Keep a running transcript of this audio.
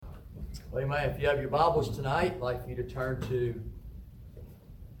Well, amen. If you have your Bibles tonight, I'd like you to turn to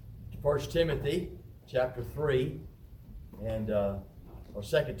 1 Timothy chapter 3 and or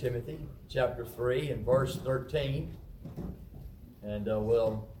 2 Timothy chapter 3 and verse 13. And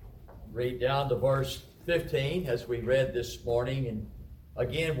we'll read down to verse 15 as we read this morning. And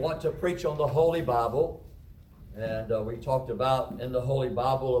again, want to preach on the Holy Bible. And we talked about in the Holy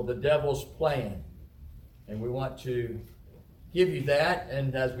Bible of the devil's plan. And we want to give you that,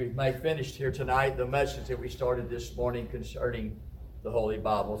 and as we may finish here tonight, the message that we started this morning concerning the Holy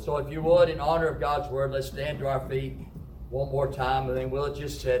Bible. So if you would, in honor of God's Word, let's stand to our feet one more time, and then we'll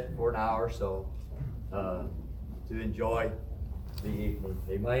just sit for an hour or so to enjoy the evening.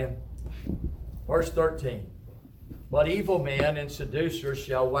 Amen. Verse 13. But evil men and seducers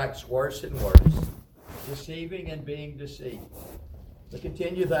shall wax worse and worse, deceiving and being deceived. But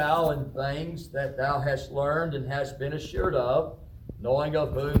continue thou in things that thou hast learned and hast been assured of, knowing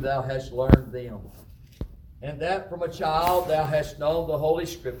of whom thou hast learned them. And that from a child thou hast known the Holy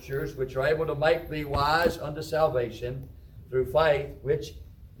Scriptures, which are able to make thee wise unto salvation through faith, which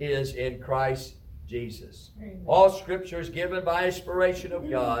is in Christ Jesus. Amen. All Scripture is given by inspiration of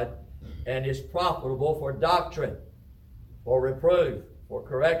God, and is profitable for doctrine, for reproof, for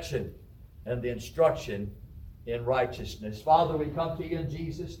correction, and the instruction in righteousness. Father, we come to you in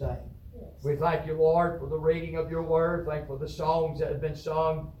Jesus' name. Yes. We thank you, Lord, for the reading of your word. Thank you for the songs that have been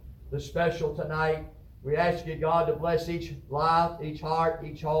sung, the special tonight. We ask you, God, to bless each life, each heart,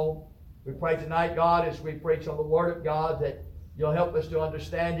 each home. We pray tonight, God, as we preach on the word of God, that you'll help us to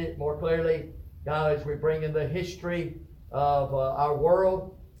understand it more clearly. God, as we bring in the history of our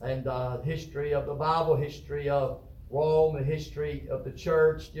world and history of the Bible, history of Rome, the history of the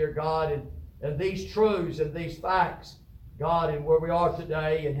church, dear God, and these truths and these facts, God, and where we are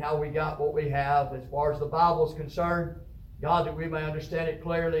today and how we got what we have as far as the Bible is concerned, God, that we may understand it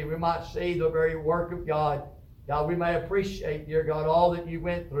clearly. We might see the very work of God. God, we may appreciate, dear God, all that you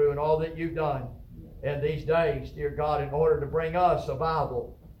went through and all that you've done in these days, dear God, in order to bring us a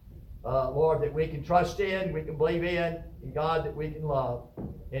Bible, Lord, that we can trust in, we can believe in, and God, that we can love.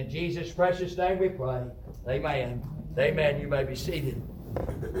 In Jesus' precious name we pray. Amen. Amen. You may be seated.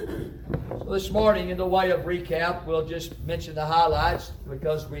 So this morning, in the way of recap, we'll just mention the highlights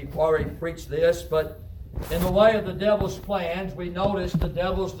because we've already preached this. But in the way of the devil's plans, we notice the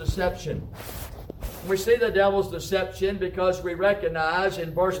devil's deception. We see the devil's deception because we recognize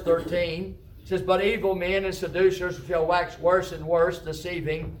in verse 13, it says, but evil men and seducers shall wax worse and worse,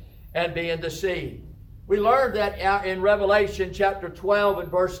 deceiving and being deceived. We learned that out in Revelation chapter 12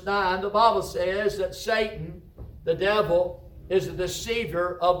 and verse 9, the Bible says that Satan, the devil, is the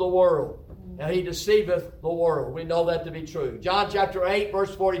deceiver of the world. Now he deceiveth the world. We know that to be true. John chapter 8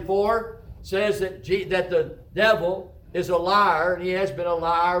 verse 44 says that the devil is a liar, and he has been a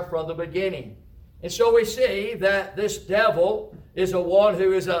liar from the beginning. And so we see that this devil is a one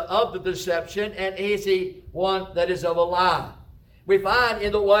who is of the deception, and is he one that is of a lie. We find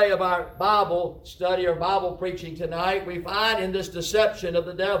in the way of our Bible study or Bible preaching tonight, we find in this deception of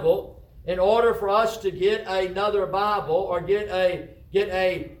the devil, in order for us to get another Bible or get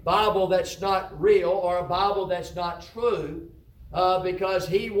a Bible that's not real or a Bible that's not true, because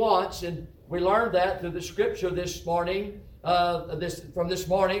he wants, and we learned that through the Scripture this morning, from this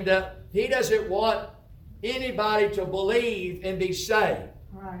morning, that he doesn't want anybody to believe and be saved.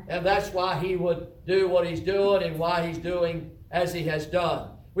 Right. And that's why he would do what he's doing and why he's doing as he has done.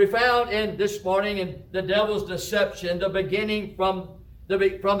 We found in this morning in the devil's deception, the beginning from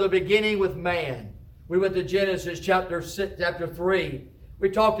the beginning with man. We went to Genesis chapter 3. We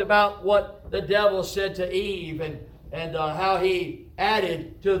talked about what the devil said to Eve and how he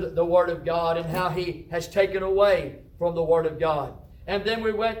added to the Word of God and how he has taken away from the Word of God. And then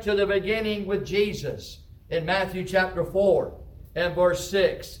we went to the beginning with Jesus in Matthew chapter 4 and verse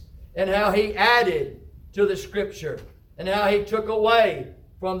 6, and how he added to the Scripture and how he took away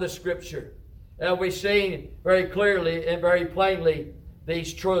from the Scripture. And we've seen very clearly and very plainly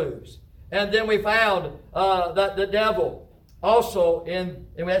these truths. And then we found that the devil also,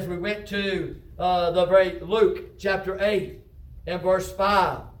 as we went to the very Luke chapter 8 and verse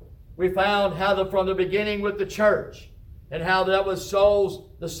 5, we found how from the beginning with the church, and how that was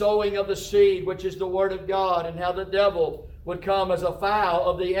the sowing of the seed, which is the Word of God, and how the devil would come as a fowl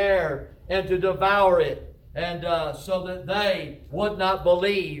of the air and to devour it, and so that they would not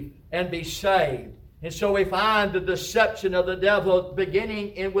believe and be saved. And so we find the deception of the devil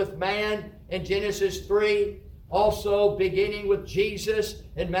beginning with man in Genesis 3, also beginning with Jesus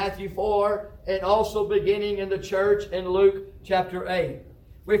in Matthew 4, and also beginning in the church in Luke chapter 8.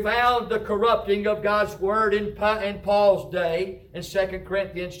 We found the corrupting of God's Word in Paul's day in 2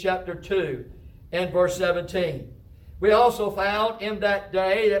 Corinthians chapter 2 and verse 17. We also found in that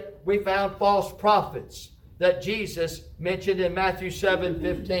day that we found false prophets that Jesus mentioned in Matthew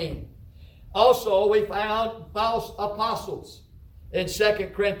 7:15. Also, we found false apostles in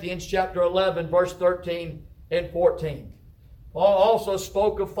 2 Corinthians chapter 11, verse 13 and 14. Paul also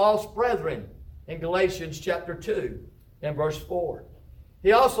spoke of false brethren in Galatians chapter 2 and verse 4.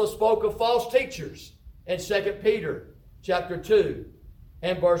 He also spoke of false teachers in 2 Peter chapter 2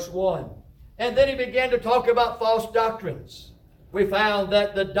 and verse 1. And then he began to talk about false doctrines. We found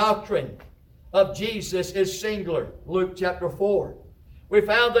that the doctrine of Jesus is singular, Luke chapter 4. We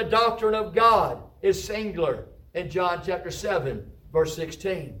found the doctrine of God is singular in John chapter 7, verse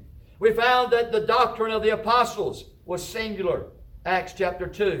 16. We found that the doctrine of the apostles was singular, Acts chapter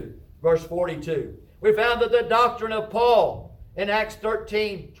 2, verse 42. We found that the doctrine of Paul in Acts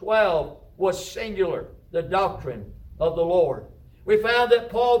 13:12 was singular, the doctrine of the Lord. We found that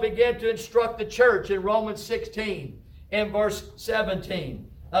Paul began to instruct the church in Romans 16 and verse 17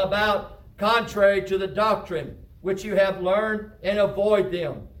 about contrary to the doctrine which you have learned, and avoid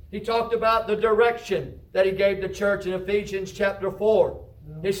them. He talked about the direction that he gave the church in Ephesians chapter 4.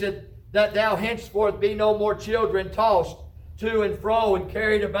 He said, that thou henceforth be no more children tossed to and fro and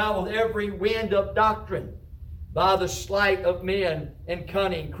carried about with every wind of doctrine by the sleight of men and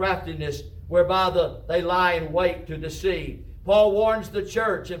cunning craftiness whereby they lie in wait to deceive. Paul warns the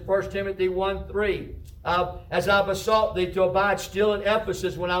church in 1 Timothy 1:3, as I besought thee to abide still in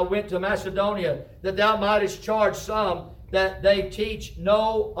Ephesus when I went to Macedonia, that thou mightest charge some that they teach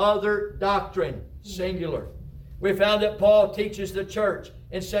no other doctrine, singular. We found that Paul teaches the church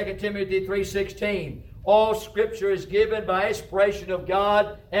in 2 Timothy 3:16, all Scripture is given by inspiration of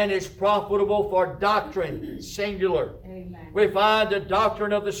God and is profitable for doctrine, singular. Amen. We find the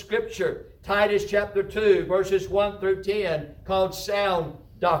doctrine of the Scripture, Titus chapter 2, verses 1 through 10, called sound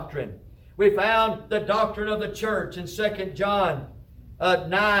doctrine. We found the doctrine of the church in 2 John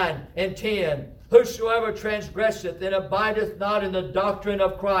 9 and 10. Whosoever transgresseth and abideth not in the doctrine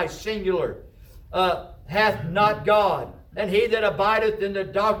of Christ, singular, hath not God. And he that abideth in the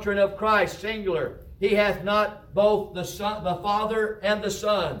doctrine of Christ, singular, he hath not both the Father and the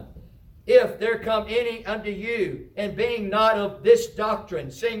Son. If there come any unto you, and being not of this doctrine,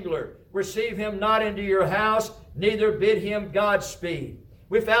 singular, receive him not into your house, neither bid him Godspeed.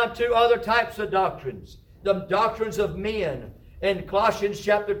 We found two other types of doctrines. The doctrines of men in Colossians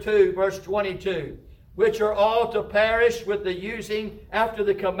chapter 2, verse 22, which are all to perish with the using after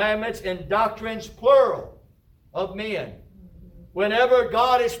the commandments and doctrines, plural, of men. Whenever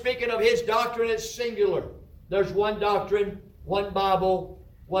God is speaking of His doctrine, it's singular. There's one doctrine, one Bible,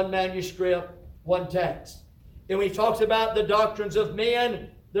 one manuscript, one text. And when He talks about the doctrines of men,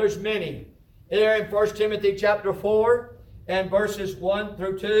 there's many. There in 1 Timothy chapter 4 and verses 1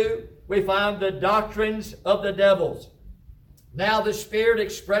 through 2, we find the doctrines of the devils. Now the Spirit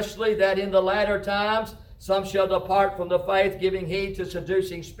expressly that in the latter times some shall depart from the faith, giving heed to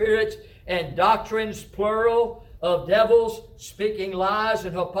seducing spirits and doctrines, plural, of devils, speaking lies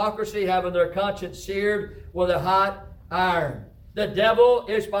and hypocrisy, having their conscience seared with a hot iron. The devil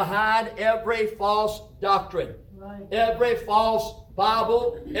is behind every false doctrine, right. Every false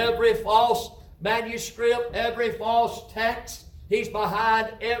Bible, every false manuscript, every false text. He's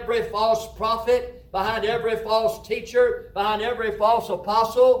behind every false prophet, behind every false teacher, behind every false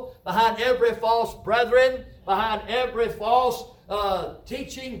apostle, behind every false brethren, behind every false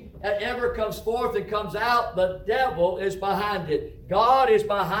teaching that ever comes forth and comes out. The devil is behind it. God is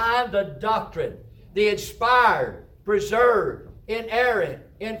behind the doctrine, the inspired, preserved, inerrant,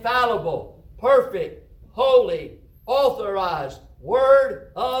 infallible, perfect, holy, authorized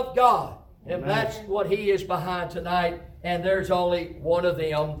Word of God. And that's what He is behind tonight. And there's only one of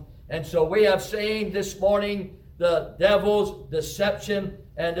them. And so we have seen this morning the devil's deception.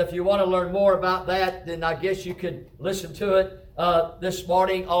 And if you want to learn more about that, then I guess you could listen to it this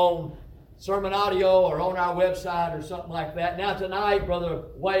morning on sermon audio or on our website or something like that. Now tonight, Brother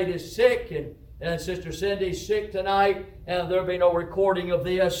Wade is sick and Sister Cindy's sick tonight, and there'll be no recording of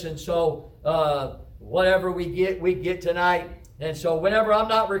this. And so whatever we get tonight. And so whenever I'm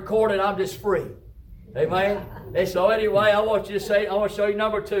not recording, I'm just free. Amen. And so anyway, I want to show you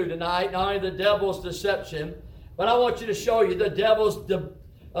number 2 tonight. Not only the devil's deception, but I want you to show you the devil's,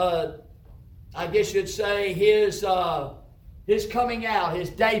 I guess you'd say, his coming out, his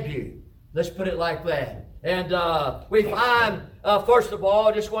debut. Let's put it like that. And we find, first of all,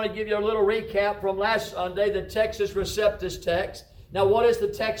 I just want to give you a little recap from last Sunday, the Textus Receptus text. Now, what is the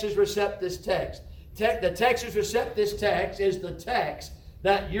Textus Receptus text? The Textus Receptus text is the text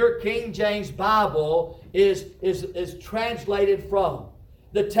that your King James Bible is translated from.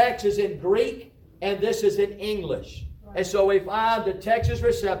 The text is in Greek, and this is in English. And so we find the Textus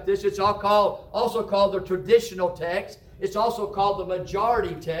Receptus. It's also called the traditional text. It's also called the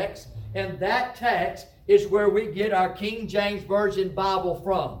majority text. And that text is where we get our King James Version Bible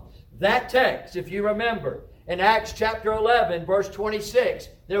from. That text, if you remember, in Acts chapter 11, verse 26,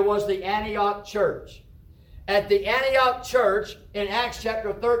 there was the Antioch church. At the Antioch church, in Acts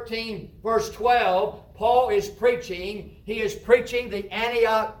chapter 13, verse 12, Paul is preaching. He is preaching the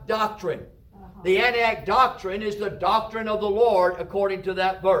Antioch doctrine. The Antioch doctrine is the doctrine of the Lord according to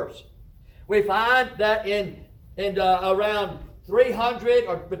that verse. We find that in around 300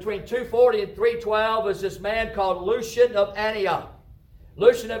 or between 240 and 312 is this man called Lucian of Antioch.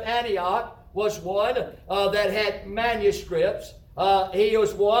 Lucian of Antioch was one that had manuscripts. He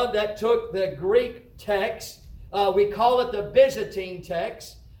was one that took the Greek text. We call it the Byzantine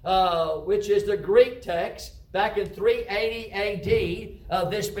text, which is the Greek text. Back in 380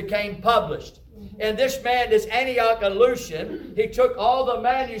 AD, this became published. And this man, this Antioch and Lucian, he took all the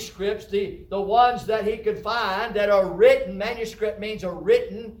manuscripts, the ones that he could find that are written. Manuscript means a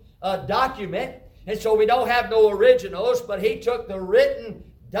written document. And so we don't have no originals, but he took the written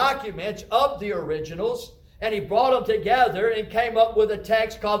documents of the originals and he brought them together and came up with a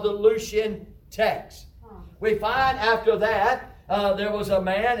text called the Lucian text. We find after that, there was a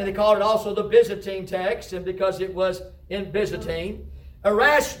man, and they called it also the Byzantine text, and because it was in Byzantine.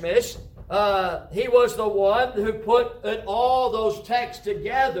 Erasmus, he was the one who put all those texts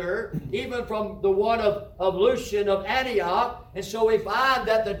together, even from the one of Lucian of Antioch. And so we find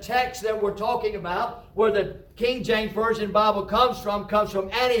that the text that we're talking about, where the King James Version Bible comes from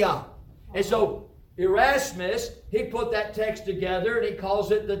Antioch. And so Erasmus, he put that text together, and he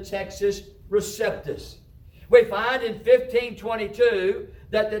calls it the Textus Receptus. We find in 1522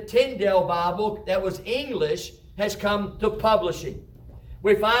 that the Tyndale Bible, that was English, has come to publishing.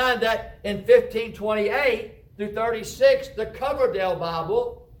 We find that in 1528 through 36, the Coverdale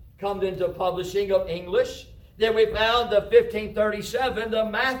Bible comes into publishing of English. Then we found the 1537, the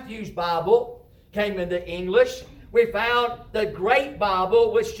Matthews Bible came into English. We found the Great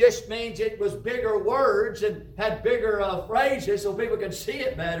Bible, which just means it was bigger words and had bigger phrases so people could see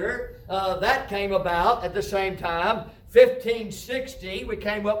it better. That came about at the same time. 1560, we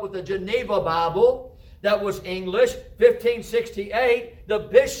came up with the Geneva Bible. That was English. 1568, the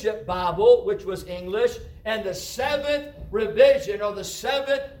Bishop Bible, which was English. And the seventh revision, or the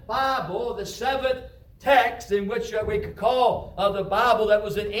seventh Bible, the seventh text in which we could call the Bible that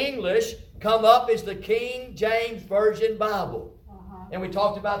was in English, come up is the King James Version Bible. And we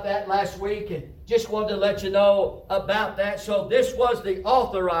talked about that last week and just wanted to let you know about that. So this was the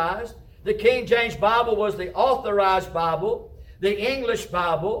authorized. The King James Bible was the authorized Bible. The English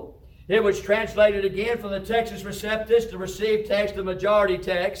Bible, it was translated again from the Textus Receptus, the received text, the majority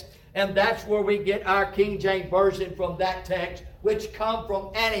text. And that's where we get our King James Version from that text, which come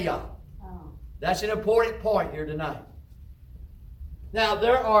from Antioch. That's an important point here tonight. Now,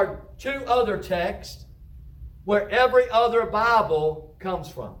 there are two other texts where every other Bible comes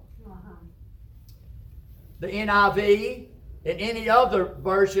from. The NIV and any other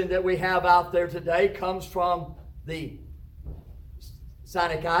version that we have out there today comes from the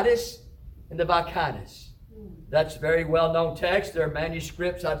Sinaiticus and the Vaticanus. That's very well-known text. They're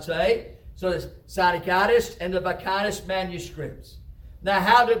manuscripts, I'd say. So the Sinaiticus and the Vaticanus manuscripts. Now,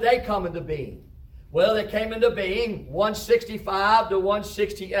 how did they come into being? Well, they came into being 165 to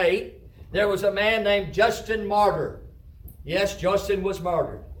 168. There was a man named Justin Martyr. Yes, Justin was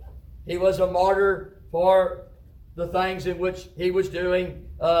martyred. He was a martyr for the things in which he was doing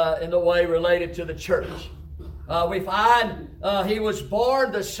in the way related to the church. We find he was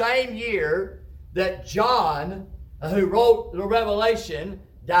born the same year that John, who wrote the Revelation,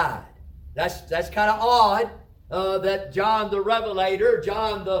 died. That's kind of odd. That John the Revelator,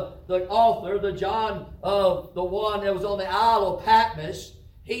 John the author, the John of the one that was on the Isle of Patmos,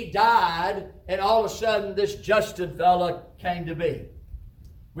 he died, and all of a sudden this Justin fella came to be.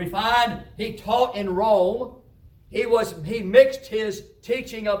 We find he taught in Rome. He mixed his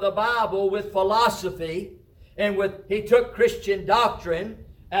teaching of the Bible with philosophy, and he took Christian doctrine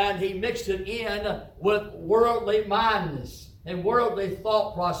and he mixed it in with worldly mindedness and worldly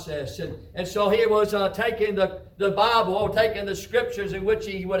thought process. And so he was taking the Bible, taking the scriptures in which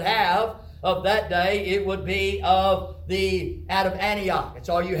he would have of that day. It would be out of Antioch. That's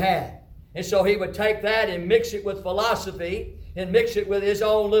all you had. And so he would take that and mix it with philosophy and mix it with his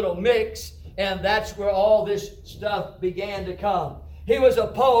own little mix. And that's where all this stuff began to come. He was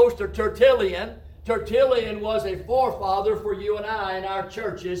opposed to Tertullian. Tertullian was a forefather for you and I in our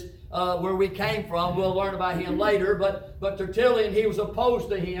churches where we came from. We'll learn about him later, but Tertullian, he was opposed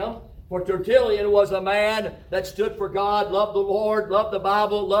to him. For Tertullian was a man that stood for God, loved the Lord, loved the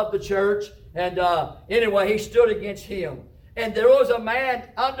Bible, loved the church. And anyway, he stood against him. And there was a man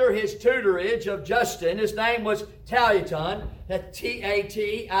under his tutorage of Justin. His name was Tatian,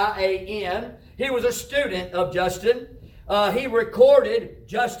 T-A-T-I-A-N. He was a student of Justin. He recorded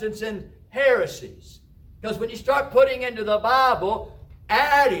Justin's heresies. Because when you start putting into the Bible,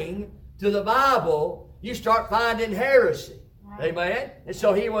 adding to the Bible, you start finding heresy. Amen? And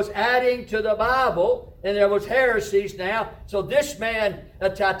so he was adding to the Bible, and there was heresies now. So this man,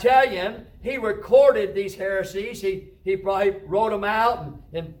 Tertullian, he recorded these heresies. He probably wrote them out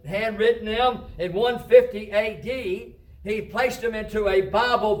and handwritten them. In 150 A.D., he placed them into a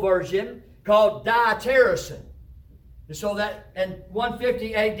Bible version called Diatessaron. So that in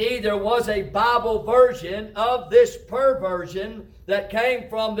 150 A.D. there was a Bible version of this perversion that came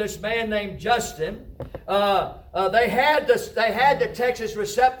from this man named Justin. They had the Texas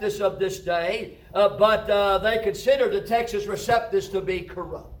Receptus of this day, but they considered the Texas Receptus to be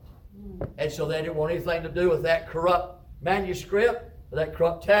corrupt. And so they didn't want anything to do with that corrupt manuscript, that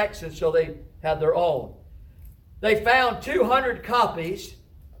corrupt text, and so they had their own. They found 200 copies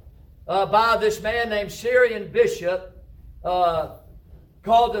by this man named Syrian bishop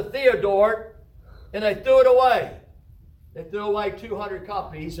called the Theodore, and they threw it away. They threw away 200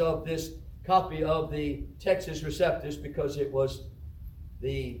 copies of this copy of the Texas Receptus because it was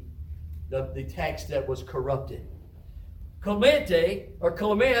the text that was corrupted. Clement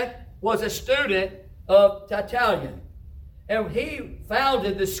was a student of Tertullian, and he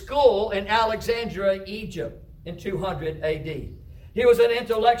founded the school in Alexandria, Egypt in 200 A.D. He was an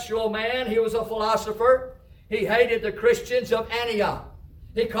intellectual man. He was a philosopher. He hated the Christians of Antioch.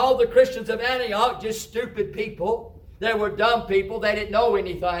 He called the Christians of Antioch just stupid people. They were dumb people. They didn't know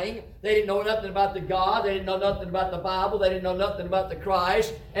anything. They didn't know nothing about the God. They didn't know nothing about the Bible. They didn't know nothing about the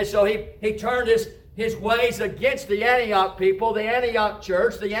Christ. And so he turned his ways against the Antioch people, the Antioch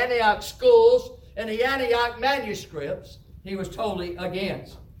church, the Antioch schools, and the Antioch manuscripts. He was totally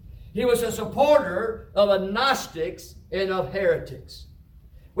against. He was a supporter of Gnostics and of heretics.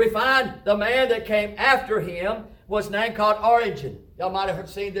 We find the man that came after him was named called Origen. Y'all might have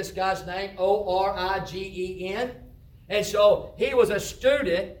seen this guy's name, O-R-I-G-E-N. And so he was a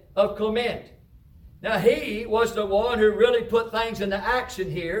student of Clement. Now he was the one who really put things into action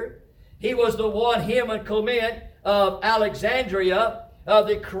here. He was the one, him and Clement of Alexandria,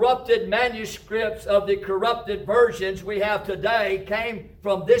 the corrupted manuscripts of the corrupted versions we have today came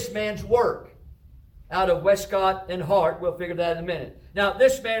from this man's work out of Westcott and Hart. We'll figure that in a minute. Now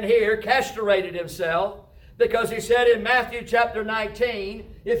this man here castrated himself because he said in Matthew chapter 19,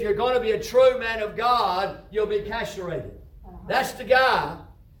 if you're going to be a true man of God, you'll be castrated. That's the guy.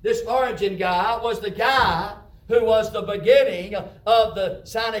 This Origen guy was the guy who was the beginning of the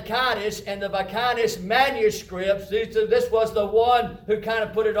Sinaiticus and the Vacanus manuscripts. This was the one who kind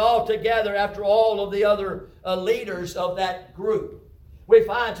of put it all together after all of the other leaders of that group. We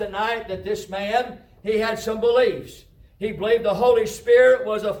find tonight that this man, he had some beliefs. He believed the Holy Spirit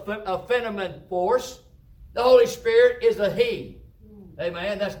was a feminine force. The Holy Spirit is a he.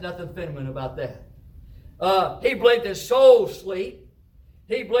 Amen. That's nothing feminine about that. He believed in soul sleep.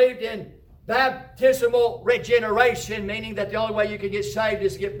 He believed in baptismal regeneration, meaning that the only way you can get saved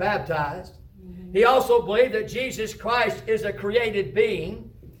is to get baptized. He also believed that Jesus Christ is a created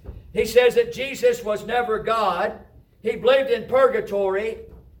being. He says that Jesus was never God. He believed in purgatory.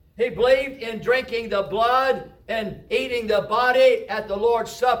 He believed in drinking the blood and eating the body at the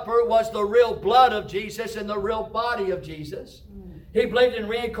Lord's Supper was the real blood of Jesus and the real body of Jesus. He believed in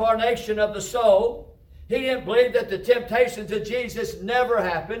reincarnation of the soul. He didn't believe that the temptations of Jesus never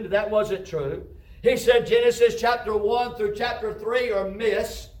happened. That wasn't true. He said Genesis chapter 1 through chapter 3 are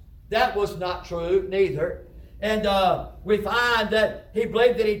myths. That was not true neither. And we find that he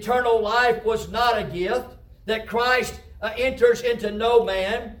believed that eternal life was not a gift, that Christ enters into no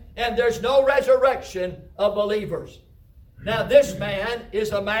man, and there's no resurrection of believers. Now this man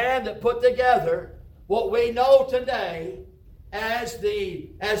is a man that put together what we know today as the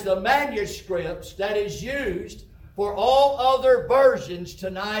manuscripts that is used for all other versions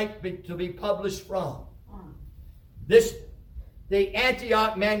tonight to be published from. The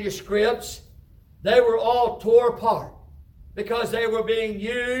Antioch manuscripts, they were all tore apart because they were being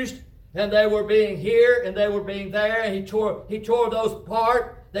used and they were being here and they were being there, and he tore those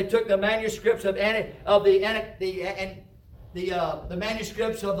apart. They took the manuscripts of the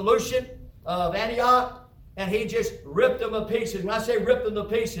manuscripts of the Lucian of Antioch, and he just ripped them to pieces. When I say ripped them to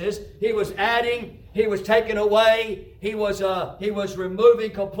pieces, he was adding, he was taking away, he was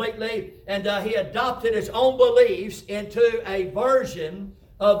removing completely, and he adopted his own beliefs into a version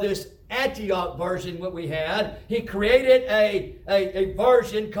of this Antioch version what we had. He created a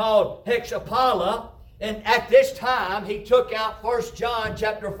version called Hexapala, and at this time he took out 1 John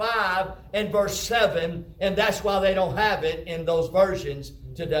chapter 5 and verse 7, and that's why they don't have it in those versions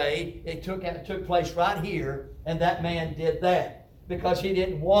today. It took place right here, and that man did that because he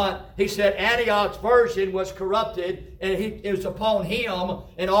didn't want, he said Antioch's version was corrupted, and it was upon him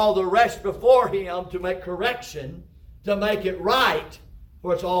and all the rest before him to make correction, to make it right,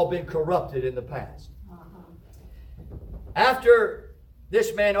 for it's all been corrupted in the past. After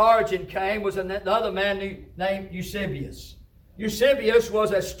this man Origen came was another man named Eusebius. Eusebius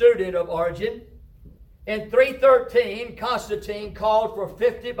was a student of Origen. In 313, Constantine called for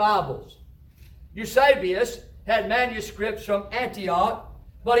 50 Bibles. Eusebius had manuscripts from Antioch,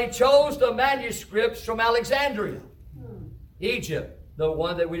 but he chose the manuscripts from Alexandria, Egypt, the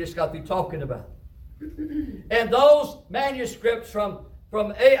one that we just got through talking about. And those manuscripts from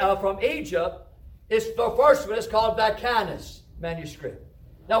Egypt, the first one is called Vacanus manuscript.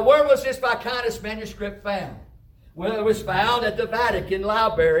 Now, where was this Vacanus manuscript found? Well, it was found at the Vatican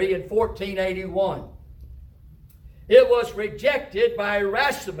Library in 1481. It was rejected by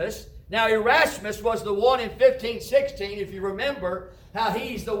Erasmus. Now, Erasmus was the one in 1516, if you remember, how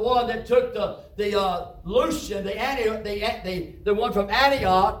he's the one that took the Lucian, the one from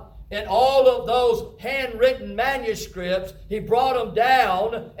Antioch, and all of those handwritten manuscripts, he brought them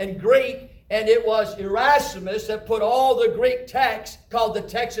down in Greek, and it was Erasmus that put all the Greek text called the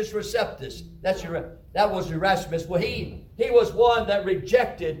Textus Receptus. That was Erasmus. Well, he was one that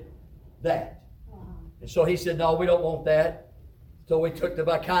rejected that. And so he said, no, we don't want that. So we took the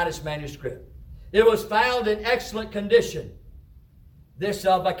Vacanus manuscript. It was found in excellent condition. This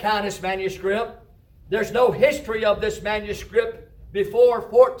Vacanus manuscript, there's no history of this manuscript before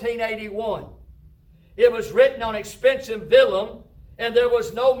 1481. It was written on expensive vellum, and there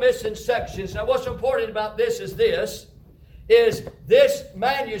was no missing sections. Now, what's important about this is this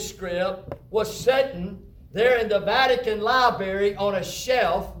manuscript was sitting there in the Vatican Library on a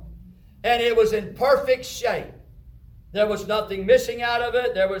shelf, and it was in perfect shape. There was nothing missing out of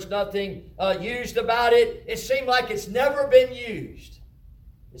it. There was nothing used about it. It seemed like it's never been used.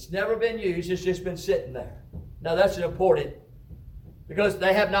 It's never been used. It's just been sitting there. Now, that's important, because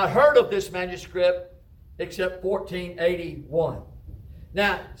they have not heard of this manuscript except 1481.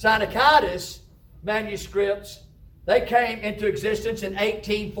 Now, Sinaiticus manuscripts, they came into existence in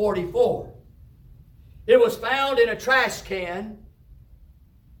 1844. It was found in a trash can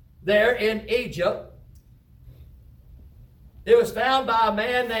there in Egypt. It was found by a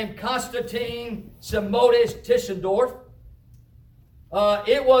man named Constantine Simotis Tischendorf.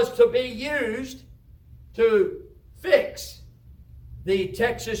 It was to be used to fix the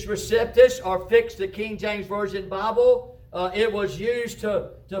Textus Receptus, or fix the King James Version Bible. It was used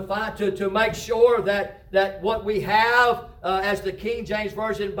to make sure that what we have as the King James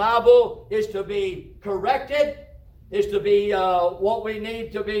Version Bible is to be corrected, is to be what we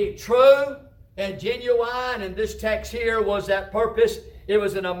need to be true and genuine. And this text here was that purpose. It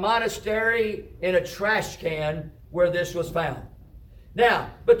was in a monastery in a trash can where this was found.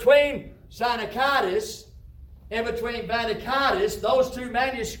 Now, between Sinaiticus and between Vaticanus, those two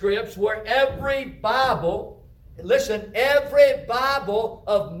manuscripts were every Bible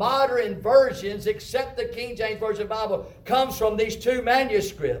of modern versions except the King James Version Bible comes from these two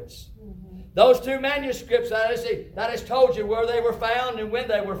manuscripts. Mm-hmm. Those two manuscripts, that has told you where they were found and when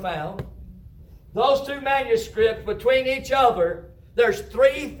they were found. Those two manuscripts, between each other, there's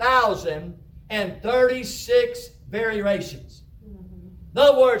 3,036 variations. Mm-hmm. In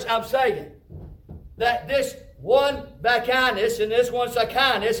other words, I'm saying that this one Vacanus and this one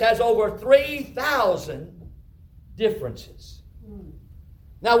Sacanus has over 3,000 differences.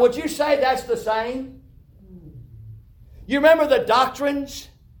 Now, would you say that's the same? You remember the doctrines?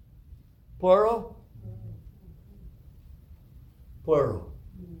 Plural? Plural.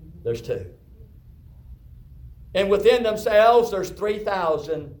 There's two. And within themselves, there's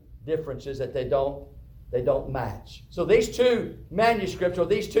 3,000 differences that they don't match. So these two manuscripts, or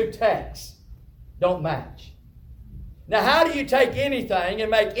these two texts, don't match. Now, how do you take anything and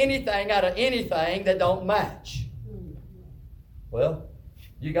make anything out of anything that don't match? Well,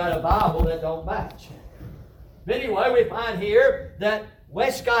 you got a Bible that don't match. But anyway, we find here that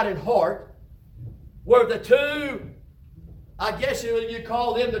Westcott and Hart were the two, I guess you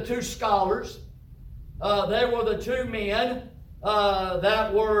call them the two scholars. They were the two men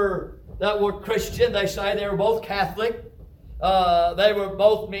that were that were Christian. They say they were both Catholic. They were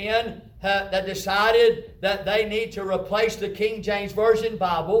both men that decided that they need to replace the King James Version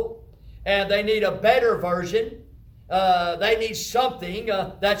Bible, and they need a better version. They need something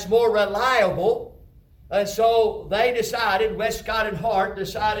that's more reliable. And so they decided, Westcott and Hart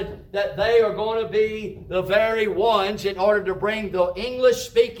decided that they are going to be the very ones in order to bring the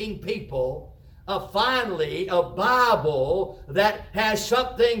English-speaking people finally a Bible that has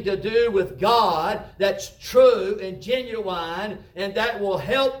something to do with God, that's true and genuine, and that will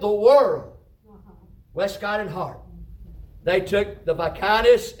help the world. Westcott and Hart. They took the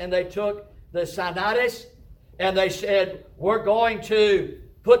Vacanus and they took the Sinatus, and they said, we're going to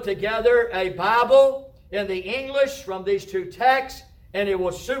put together a Bible in the English from these two texts, and it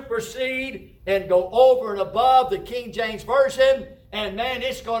will supersede and go over and above the King James Version, and man,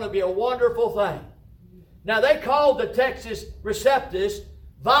 it's going to be a wonderful thing. Now, they called the Textus Receptus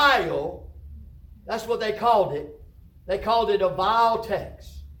vile. That's what they called it. They called it a vile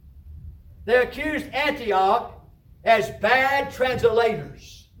text. They accused Antioch as bad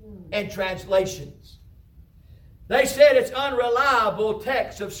translators and translations. They said it's unreliable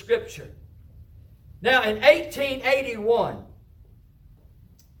text of Scripture. Now, in 1881,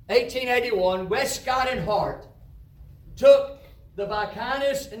 Westcott and Hart took the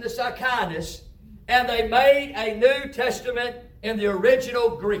Vacanus and the Sycanus, and they made a New Testament in the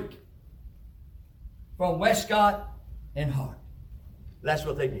original Greek from Westcott and Hart. That's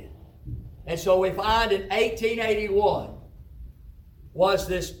what they did. And so we find in 1881 was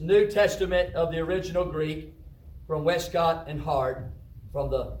this New Testament of the original Greek from Westcott and Hart, from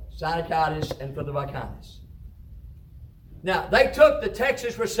the Sinaiticus and from the Vacanus. Now, they took the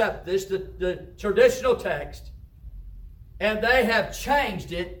Textus Receptus, the traditional text, and they have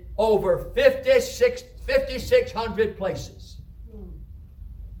changed it over 5,600 places.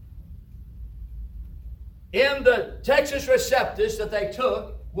 In the Textus Receptus that they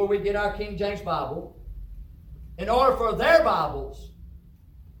took, where we get our King James Bible, in order for their Bibles,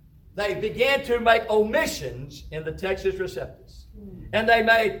 they began to make omissions in the Textus Receptus. And they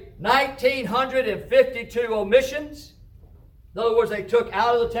made 1,952 omissions. In other words, they took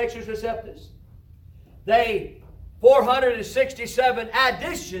out of the Textus Receptus. They 467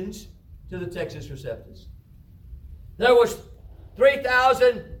 additions to the Textus Receptus. There was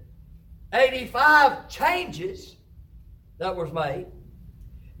 3,085 changes that was made.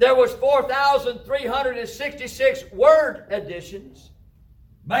 There was 4,366 word additions,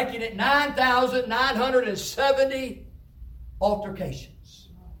 making it 9,970 altercations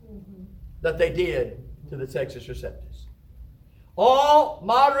that they did to the Textus Receptus. All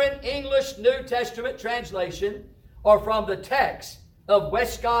modern English New Testament translation are from the text of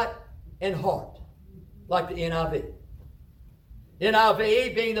Westcott and Hart, like the NIV.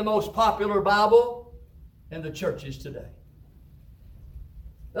 NIV being the most popular Bible in the churches today.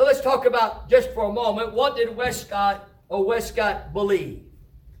 Now let's talk about, just for a moment, what did Westcott believe?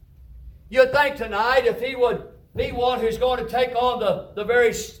 You'd think tonight, if he would be one who's going to take on the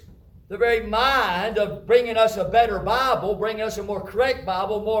very mind of bringing us a better Bible, bringing us a more correct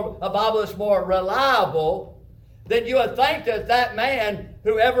Bible, a Bible that's more reliable, then you would think that that man,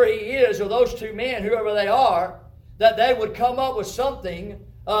 whoever he is, or those two men, whoever they are, that they would come up with something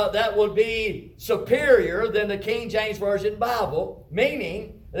that would be superior than the King James Version Bible,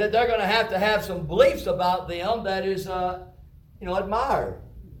 meaning that they're going to have some beliefs about them that is, admired.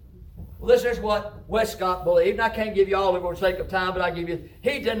 Well, this is what Westcott believed, and I can't give you all of it for the sake of time, but I'll give you.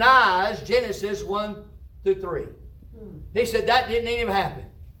 He denies Genesis 1 through 3. He said that didn't even happen.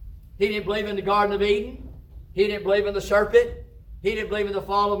 He didn't believe in the Garden of Eden. He didn't believe in the serpent. He didn't believe in the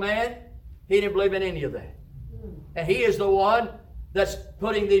fall of man. He didn't believe in any of that. And he is the one that's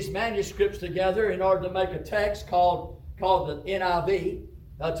putting these manuscripts together in order to make a text called the NIV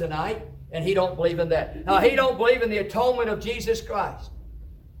tonight, and he don't believe in that. Now, he don't believe in the atonement of Jesus Christ.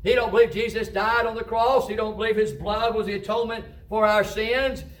 He don't believe Jesus died on the cross. He don't believe his blood was the atonement for our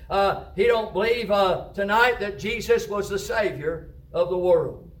sins. He don't believe tonight that Jesus was the Savior of the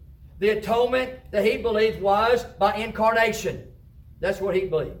world. The atonement that he believed was by incarnation. That's what he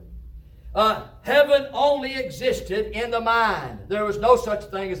believed. Heaven only existed in the mind. There was no such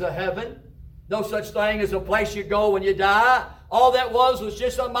thing as a heaven. No such thing as a place you go when you die. All that was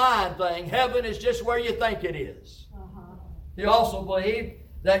just a mind thing. Heaven is just where you think it is. He also believed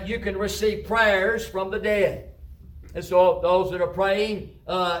that you can receive prayers from the dead. And so those that are praying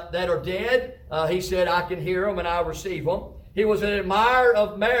that are dead, he said, I can hear them and I receive them. He was an admirer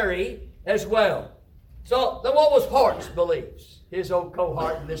of Mary as well. So then what was Hart's beliefs? His old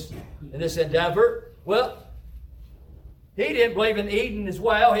cohort in this endeavor? Well, He didn't believe in Eden as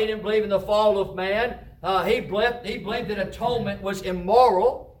well. He didn't believe in the fall of man. He believed that atonement was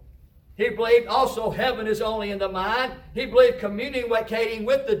immoral. He believed also heaven is only in the mind. He believed communicating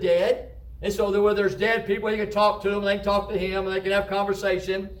with the dead. And so that where there's dead people, he can talk to them, they can talk to him, and they can have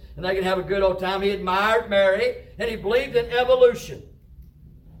conversation, and they can have a good old time. He admired Mary, and he believed in evolution.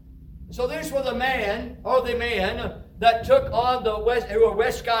 So these were the men that took on who were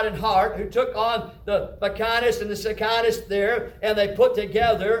Westcott and Hart, who took on the Bacchus and the Seducers there, and they put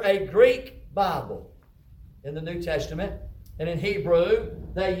together a Greek Bible in the New Testament. And in Hebrew,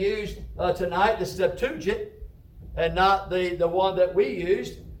 they used tonight the Septuagint, and not the one that we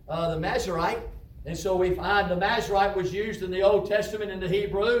used, the Masorite. And so we find the Masorite was used in the Old Testament in the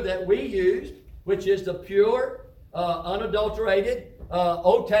Hebrew that we used, which is the pure, unadulterated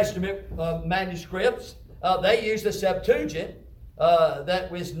Old Testament manuscripts. They used the Septuagint that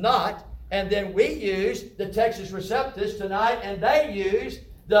was not. And then we used the Textus Receptus tonight, and they used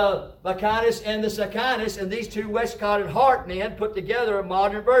the Bacchus and the Seducers, and these two Westcott and Hart men put together a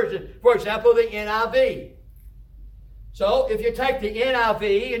modern version. For example, the NIV. So if you take the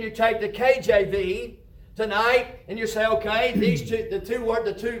NIV and you take the KJV tonight, and you say, okay, the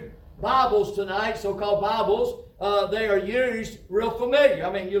two Bibles tonight, so-called Bibles, they are used real familiar.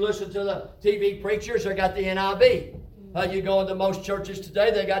 I mean, you listen to the TV preachers, they got the NIV. You go into most churches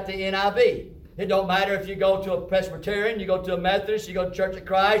today, they got the NIV. It don't matter if you go to a Presbyterian, you go to a Methodist, you go to Church of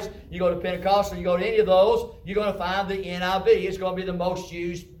Christ, you go to Pentecostal, you go to any of those, you're going to find the NIV. It's going to be the most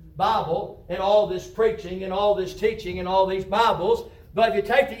used Bible in all this preaching and all this teaching and all these Bibles. But if you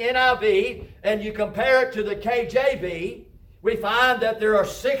take the NIV and you compare it to the KJV, we find that there are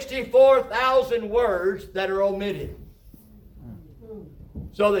 64,000 words that are omitted.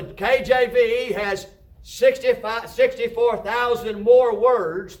 So the KJV has 64,000 more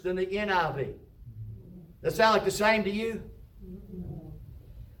words than the NIV. That sound like the same to you?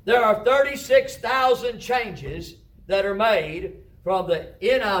 There are 36,000 changes that are made from the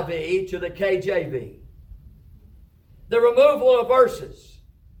NIV to the KJV. The removal of verses.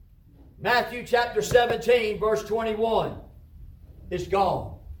 Matthew chapter 17, verse 21 is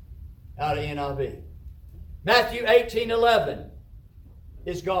gone out of NIV. Matthew 18:11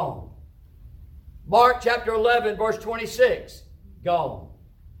 is gone. Mark chapter 11, verse 26, gone.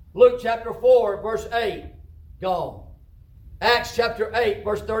 Luke chapter 4, verse 8, gone. Acts chapter 8,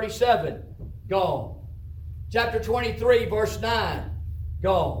 verse 37, gone. Chapter 23, verse 9,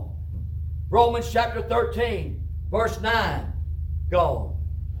 gone. Romans chapter 13, verse 9, gone.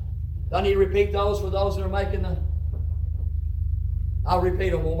 Do I need to repeat those for those that are making the... I'll repeat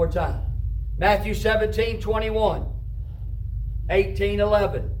them one more time. Matthew 17, 21, 18,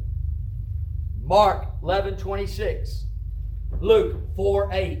 11, Mark 11, 26, Luke 4,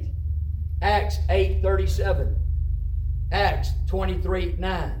 8, Acts 8, 37, Acts 23,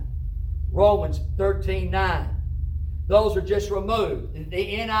 9, Romans 13, 9. Those are just removed.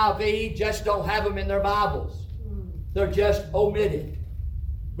 The NIV just don't have them in their Bibles. They're just omitted.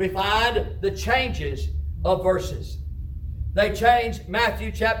 We find the changes of verses. They changed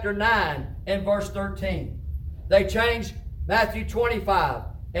Matthew chapter 9 and verse 13. They changed Matthew 25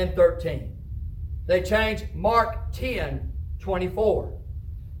 and 13. They changed Mark 10, 24.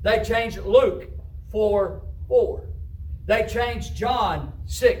 They changed Luke 4, 4. They changed John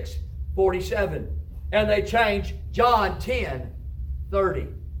 6, 47. And they changed John 10, 30.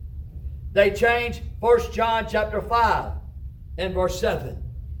 They changed 1 John chapter 5 and verse 7.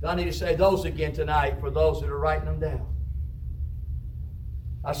 I need to say those again tonight for those that are writing them down.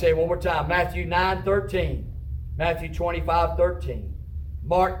 I say it one more time. Matthew 9, 13. Matthew 25, 13.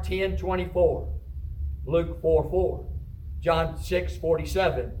 Mark 10, 24. Luke 4, 4. John 6,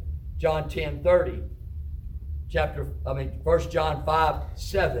 47. John 10, 30. 1 John 5,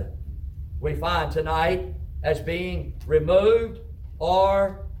 7. We find tonight as being removed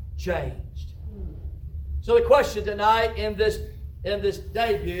or changed. So the question tonight in this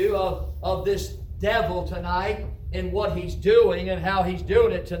debut of this devil tonight and what he's doing and how he's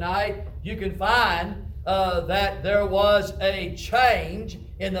doing it tonight, you can find that there was a change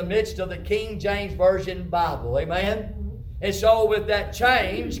in the midst of the King James Version Bible. Amen? And so with that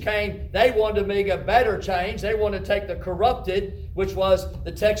change came, they wanted to make a better change. They wanted to take the corrupted, which was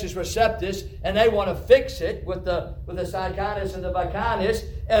the Textus Receptus, and they want to fix it with the Seducers and the Bacchus,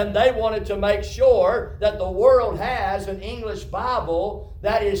 and they wanted to make sure that the world has an English Bible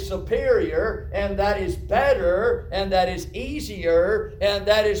that is superior, and that is better, and that is easier, and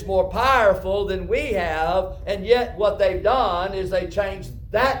that is more powerful than we have. And yet what they've done is they changed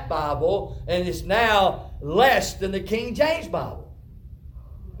that Bible, and it's now less than the King James Bible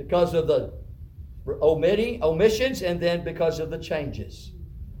because of the omissions, and then because of the changes.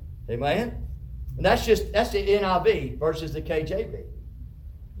 Amen? And that's the NIV versus the KJV.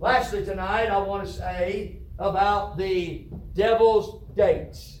 Lastly tonight, I want to say about the devil's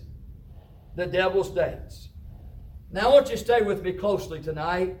dates. The devil's dates. Now I want you to stay with me closely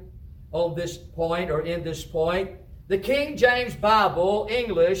tonight on this point, or in this point. The King James Bible,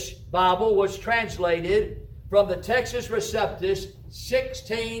 English Bible, was translated from the Texas Receptus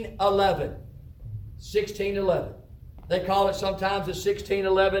 1611. 1611. They call it sometimes the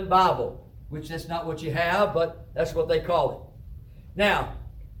 1611 Bible, which is not what you have, but that's what they call it. Now,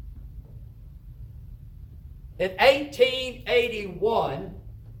 in 1881,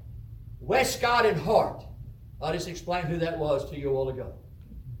 Westcott and Hart, I just explained who that was to you a while ago.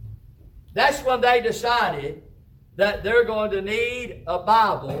 That's when they decided that they're going to need a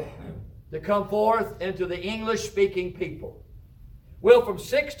Bible to come forth into the English-speaking people. Well, from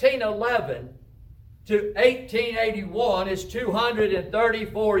 1611 to 1881 is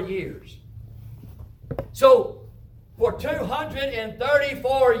 234 years. So, for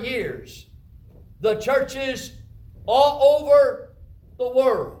 234 years, the churches all over the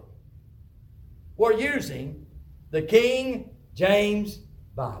world were using the King James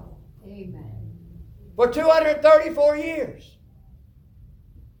Bible. Amen. For 234 years.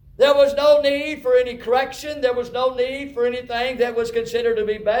 There was no need for any correction. There was no need for anything that was considered to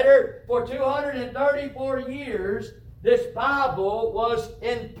be better. For 234 years, this Bible was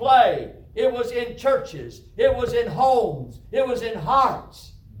in play. It was in churches. It was in homes. It was in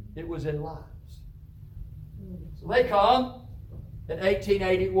hearts. It was in lives. So they come in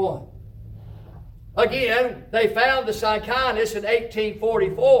 1881. Again, they found the Synchronous in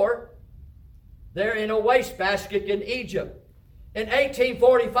 1844. They're in a wastebasket in Egypt. In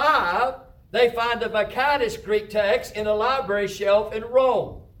 1845, they find the Vacanus Greek text in a library shelf in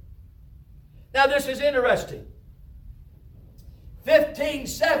Rome. Now this is interesting.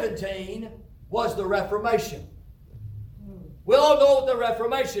 1517 was the Reformation. We all know what the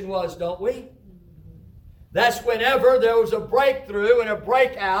Reformation was, don't we? That's whenever there was a breakthrough and a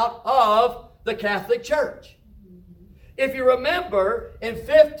breakout of the Catholic Church. If you remember, in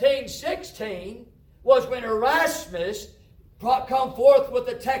 1516 was when Erasmus come forth with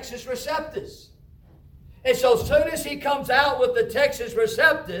the Texas Receptus. And so as soon as he comes out with the Texas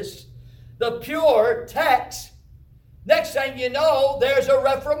Receptus, the pure text, next thing you know, there's a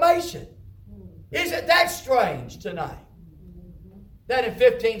Reformation. Isn't that strange tonight? That in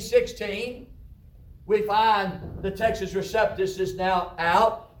 1516, we find the Texas Receptus is now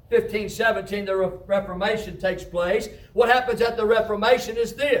out. 1517, the Reformation takes place. What happens at the Reformation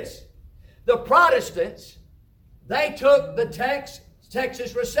is this. The Protestants, they took the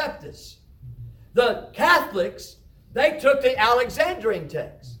Texas Receptus. The Catholics, they took the Alexandrine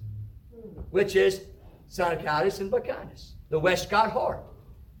text, which is Synchronous and Vacanus, the Westcott Hart.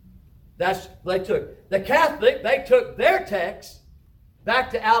 That's they took. The Catholic, they took their text back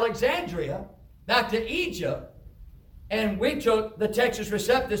to Alexandria, back to Egypt, and we took the Texas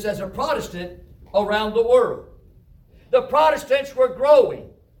Receptus as a Protestant around the world. The Protestants were growing.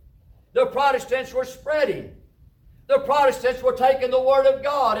 The Protestants were spreading. The Protestants were taking the Word of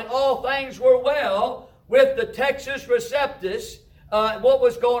God, and all things were well with the Texas Receptus, what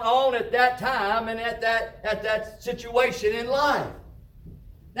was going on at that time and at that situation in life.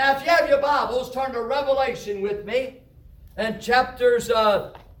 Now, if you have your Bibles, turn to Revelation with me, and chapters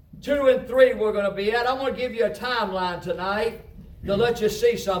 2 and 3 we're going to be at. I'm going to give you a timeline tonight to let you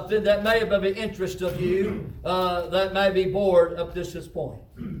see something that may be of interest of you, that may be bored up to this point.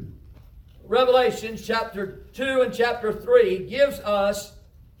 Revelation chapter 2 and chapter 3 gives us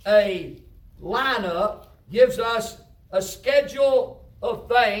a lineup, gives us a schedule of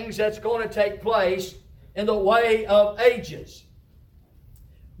things that's going to take place in the way of ages.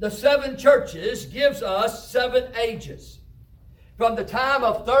 The 7 churches gives us 7 ages. From the time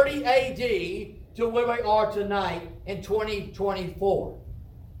of 30 AD to where we are tonight in 2024.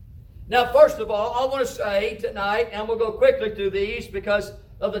 Now, first of all, I want to say tonight, and we'll go quickly through these because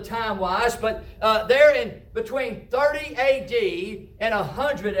of the time-wise, but there in between 30 AD and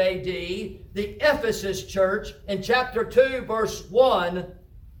 100 AD, the Ephesus church in chapter 2, verse 1,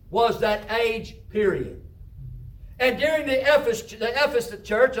 was that age period. And during the Ephesus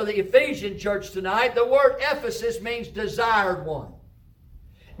church, or the Ephesian church tonight, the word Ephesus means desired one.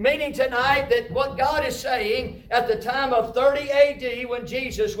 Meaning tonight that what God is saying at the time of 30 AD when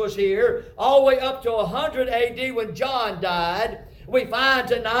Jesus was here, all the way up to 100 AD when John died, we find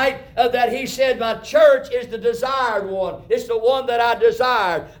tonight that he said, my church is the desired one. It's the one that I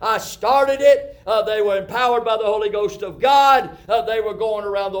desired. I started it. They were empowered by the Holy Ghost of God. They were going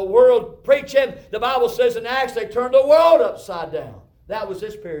around the world preaching. The Bible says in Acts they turned the world upside down. That was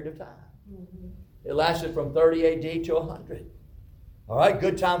this period of time. It lasted from 30 A.D. to 100. All right,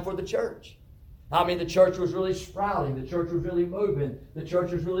 good time for the church. I mean, the church was really sprouting. The church was really moving. The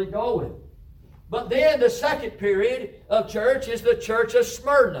church was really going. But then the second period of church is the church of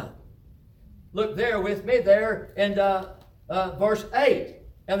Smyrna. Look there with me there in verse 8.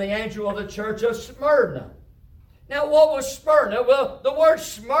 And the angel of the church of Smyrna. Now, what was Smyrna? Well, the word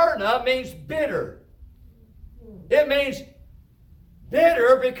Smyrna means bitter. It means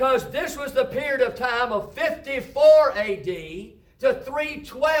bitter because this was the period of time of 54 A.D. to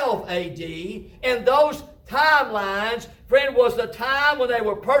 312 A.D. And those timelines, friend, was the time when they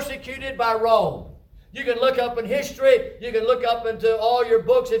were persecuted by Rome. You can look up in history, you can look up into all your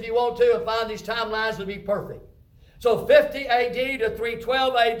books if you want to and find these timelines to be perfect. So 50 A.D. to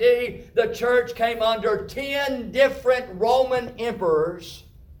 312 A.D., the church came under 10 different Roman emperors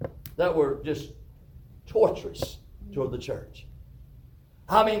that were just torturous toward the church.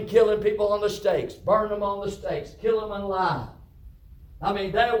 I mean, killing people on the stakes, burning them on the stakes, killing them alive. I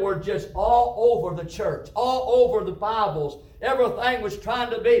mean, they were just all over the church, all over the Bibles. Everything was trying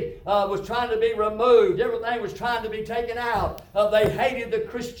to be removed. Everything was trying to be taken out. They hated the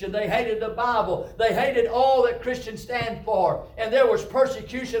Christian. They hated the Bible. They hated all that Christians stand for. And there was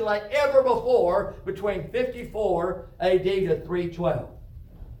persecution like ever before between 54 A.D. to 312.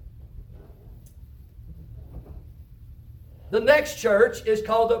 The next church is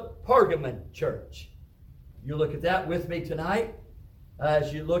called the Pergamon church. You look at that with me tonight.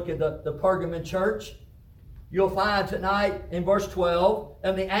 As you look at the Pergamon church, you'll find tonight in verse 12,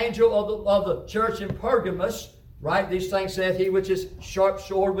 and the angel of the church in Pergamos, right? These things saith he which is sharp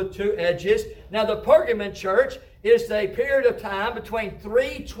sword with two edges. Now the Pergamon church is a period of time between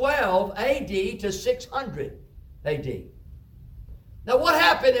 312 A.D. to 600 A.D. Now what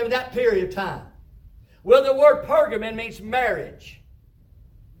happened in that period of time? Well, the word Pergamon means marriage.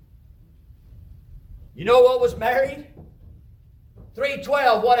 You know what was married?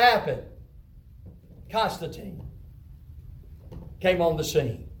 312, what happened? Constantine came on the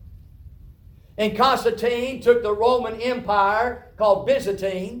scene. And Constantine took the Roman Empire called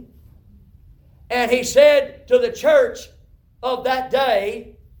Byzantine, and he said to the church of that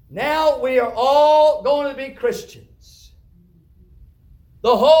day, now we are all going to be Christians.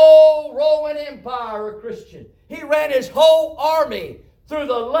 The whole Roman Empire are Christian. He ran his whole army through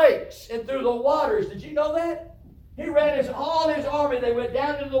the lakes and through the waters. Did you know that? He ran all his army. They went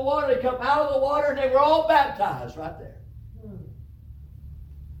down into the water. They come out of the water, and they were all baptized right there.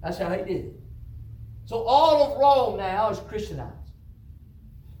 That's how he did it. So all of Rome now is Christianized.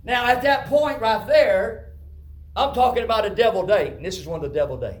 Now at that point right there, I'm talking about a devil date, and this is one of the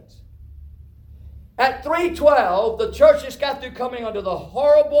devil dates. At 312, the church just got through coming under the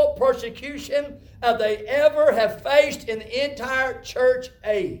horrible persecution they ever have faced in the entire church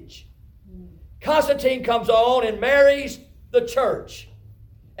age. Constantine comes on and marries the church.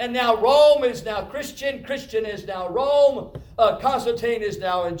 And now Rome is now Christian. Christian is now Rome. Constantine is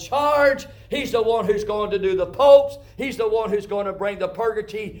now in charge. He's the one who's going to do the popes. He's the one who's going to bring the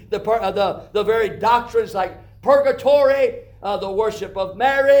purgatory, the very doctrines like purgatory, the worship of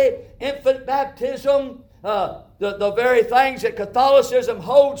Mary, infant baptism, the very things that Catholicism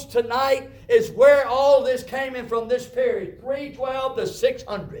holds tonight is where all this came in from this period, 312 to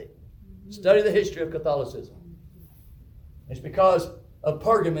 600. Study the history of Catholicism. It's because of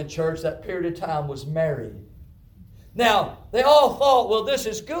Pergamon church, that period of time was married. Now, they all thought, well, this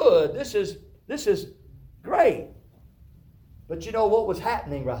is good. This is great. But you know what was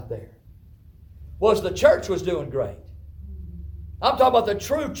happening right there? Was the church was doing great. I'm talking about the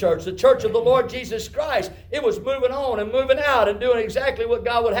true church, the church of the Lord Jesus Christ. It was moving on and moving out and doing exactly what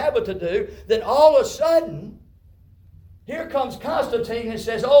God would have it to do. Then all of a sudden, here comes Constantine and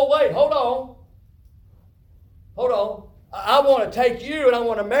says, oh, wait, hold on. Hold on. I want to take you and I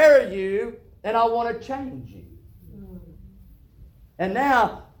want to marry you and I want to change you. And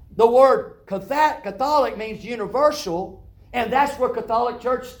now the word Catholic means universal, and that's where Catholic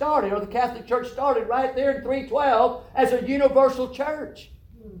Church started, or the Catholic Church started right there in 312 as a universal church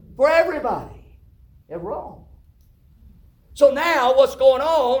for everybody in Rome. So now what's going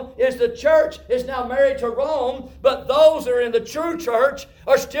on is the church is now married to Rome, but those that are in the true church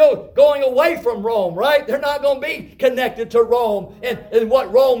are still going away from Rome, right? They're not going to be connected to Rome and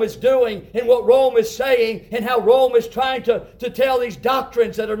what Rome is doing and what Rome is saying and how Rome is trying to tell these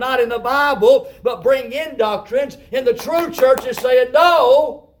doctrines that are not in the Bible, but bring in doctrines. And the true church is saying,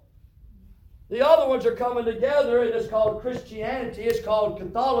 no. The other ones are coming together, and it's called Christianity. It's called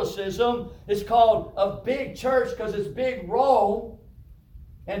Catholicism. It's called a big church because it's big Rome.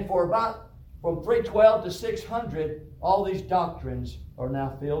 And for about from 312 to 600, all these doctrines are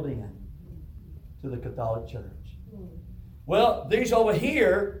now filled in to the Catholic Church. Well, these over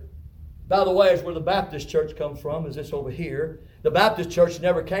here, by the way, is where the Baptist Church comes from, is this over here. The Baptist Church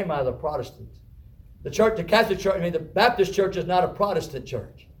never came out of the Protestants. The Catholic Church, the Baptist Church is not a Protestant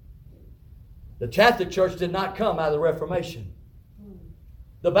church. The Catholic Church did not come out of the Reformation.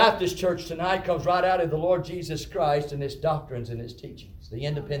 The Baptist Church tonight comes right out of the Lord Jesus Christ and His doctrines and His teachings. The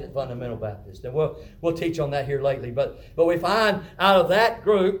independent fundamental Baptist. And we'll teach on that here lately. But we find out of that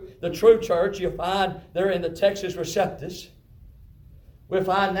group, the true church, you find they're in the Texas Receptus. We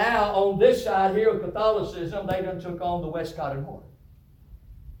find now on this side here of Catholicism, they done took on the Westcott and Hort.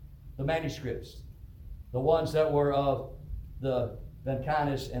 The manuscripts. The ones that were of the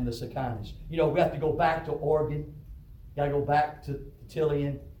Vancanus and the Secanus. We have to go back to Oregon. Got to go back to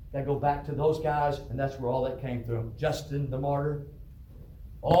Tillian. Got to go back to those guys, and that's where all that came from. Justin the Martyr.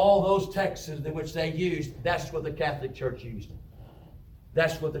 All those texts in which they used, that's what the Catholic Church used.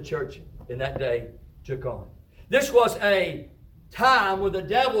 That's what the church in that day took on. This was a time where the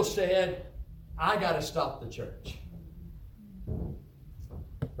devil said, I got to stop the church.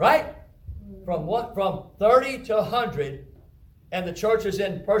 Right? From 30 to 100, and the church is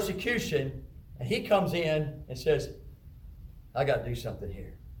in persecution, and he comes in and says, I got to do something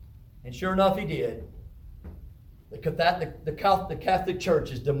here. And sure enough, he did. The Catholic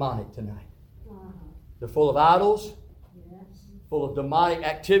Church is demonic tonight. They're full of idols, full of demonic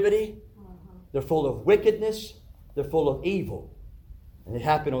activity, they're full of wickedness, they're full of evil. And it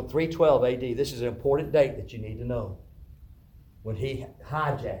happened on 312 AD. This is an important date that you need to know. When he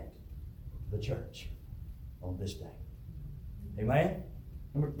hijacked the church on this day. Amen?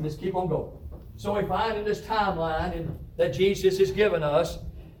 Let's keep on going. So we find in this timeline that Jesus has given us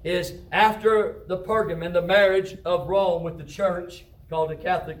is after the Pergamon, the marriage of Rome with the church, called the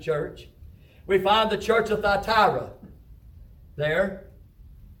Catholic Church, we find the church of Thyatira there.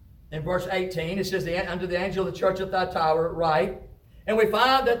 In verse 18, it says, unto the angel of the church of Thyatira, write. And we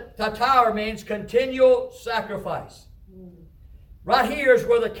find that Thyatira means continual sacrifice. Right here is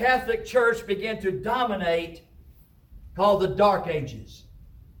where the Catholic Church began to dominate, called the Dark Ages.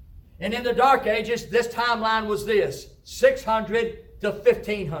 And in the Dark Ages, this timeline was this, 600 to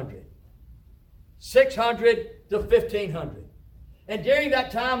 1500. 600 to 1500. And during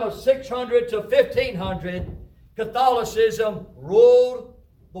that time of 600 to 1500, Catholicism ruled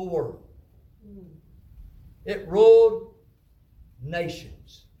the world. It ruled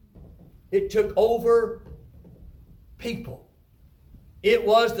nations. It took over people. It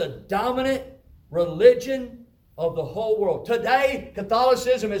was the dominant religion of the whole world. Today,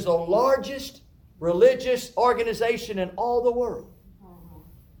 Catholicism is the largest religious organization in all the world.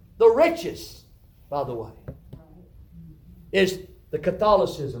 The richest, by the way, is the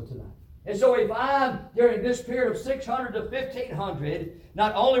Catholicism tonight. And so we find during this period of 600 to 1500,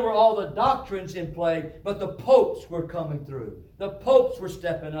 not only were all the doctrines in play, but the popes were coming through. The popes were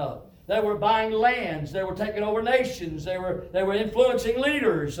stepping up. They were buying lands. They were taking over nations. They were influencing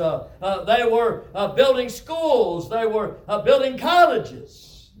leaders. They were building schools. They were building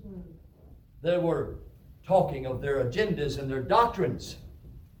colleges. They were talking of their agendas and their doctrines.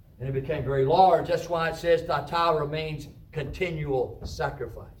 And it became very large. That's why it says Thyatira means continual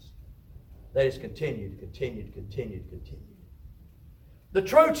sacrifice. That is continued. The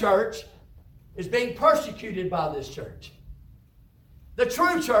true church is being persecuted by this church. The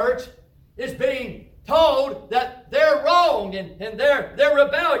true church is being told that they're wrong and they're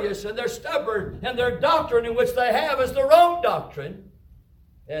rebellious and they're stubborn and their doctrine in which they have is the wrong doctrine.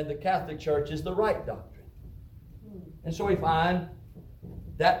 And the Catholic Church is the right doctrine. And so we find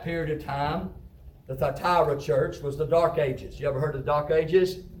that period of time, the Thyatira Church was the Dark Ages. You ever heard of the Dark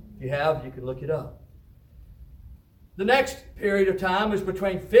Ages? If you have, you can look it up. The next period of time is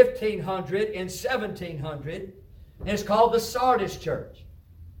between 1500 and 1700. And it's called the Sardis Church.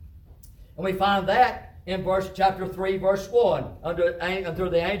 And we find that in chapter 3, verse 1, under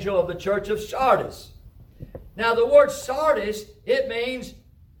the angel of the church of Sardis. Now the word Sardis,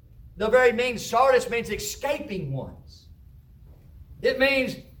 Sardis means escaping ones. It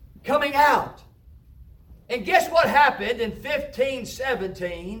means coming out. And guess what happened in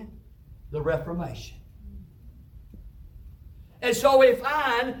 1517? The Reformation. And so we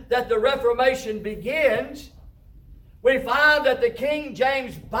find that the Reformation begins. We find that the King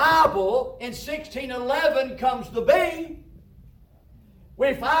James Bible in 1611 comes to be.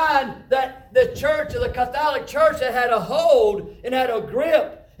 We find that the church, the Catholic Church, that had a hold and had a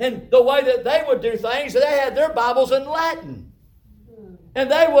grip in the way that they would do things. They had their Bibles in Latin. And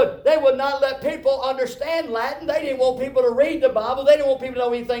they would not let people understand Latin. They didn't want people to read the Bible. They didn't want people to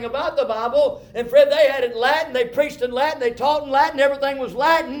know anything about the Bible. And Fred, they had it in Latin. They preached in Latin. They taught in Latin. Everything was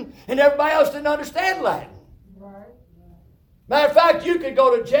Latin. And everybody else didn't understand Latin. Right. Matter of fact, you could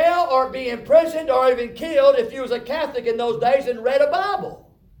go to jail or be imprisoned or even killed if you was a Catholic in those days and read a Bible.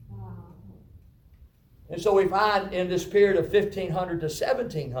 Wow. And so we find in this period of 1500 to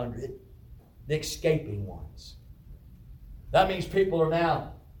 1700, the escaping ones. That means people are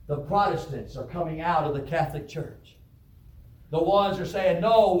now, the Protestants are coming out of the Catholic Church. The ones are saying,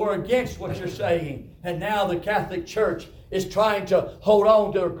 no, we're against what you're saying. And now the Catholic Church is trying to hold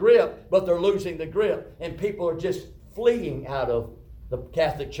on to a grip, but they're losing the grip. And people are just fleeing out of the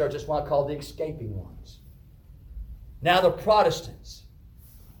Catholic Church. That's why I call the escaping ones. Now the Protestants,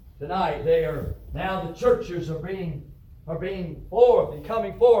 tonight, now the churches are being forth and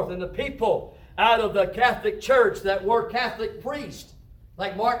coming forth. And the people out of the Catholic Church that were Catholic priests,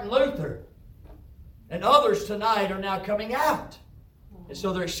 like Martin Luther, and others tonight are now coming out. And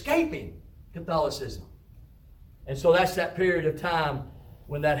so they're escaping Catholicism. And so that's that period of time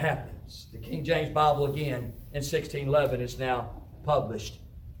when that happens. The King James Bible again in 1611 is now published,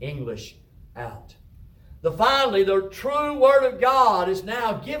 English out. Finally, the true Word of God is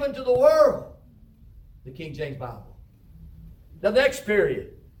now given to the world, the King James Bible. The next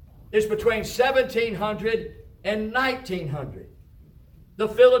period is between 1700 and 1900. The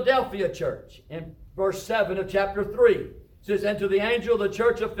Philadelphia Church, in verse 7 of chapter 3, says, "And to the angel of the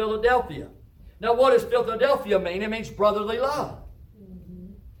church of Philadelphia." Now, what does Philadelphia mean? It means brotherly love.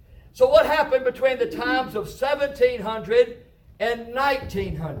 Mm-hmm. So what happened between the times of 1700 and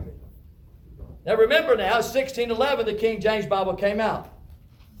 1900? Now, remember now, 1611, the King James Bible came out.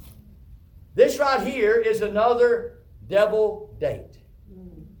 This right here is another devil date.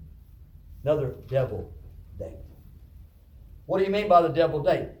 Another devil date. What do you mean by the devil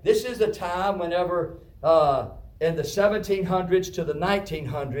date? This is the time whenever in the 1700s to the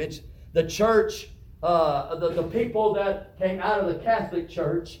 1900s, the church, the people that came out of the Catholic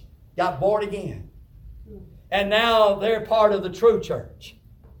Church got born again. And now they're part of the true church.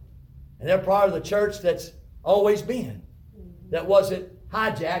 And they're part of the church that's always been. That wasn't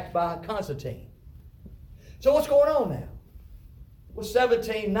hijacked by Constantine. So what's going on now? Well,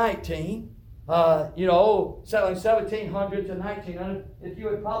 1719, 1700 to 1900, if you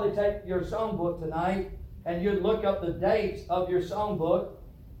would probably take your songbook tonight and you'd look up the dates of your songbook,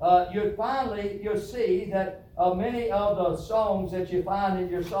 you'll see that many of the songs that you find in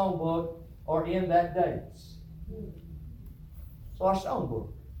your songbook are in that dates. So our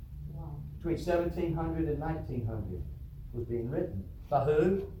songbook, between 1700 and 1900, was being written. By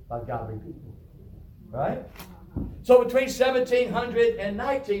who? By godly people. Right? So between 1700 and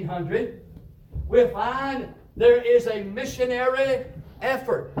 1900, we find there is a missionary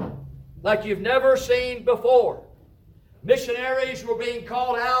effort like you've never seen before. Missionaries were being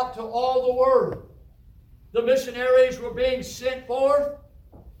called out to all the world. The missionaries were being sent forth.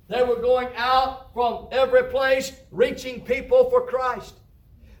 They were going out from every place, reaching people for Christ.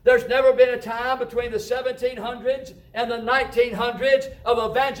 There's never been a time between the 1700s and the 1900s of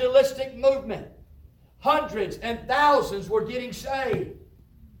evangelistic movement. Hundreds and thousands were getting saved.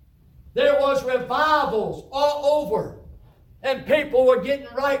 There was revivals all over. And people were getting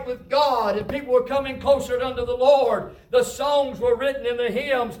right with God. And people were coming closer unto the Lord. The songs were written in the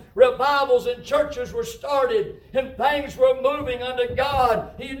hymns. Revivals in churches were started. And things were moving unto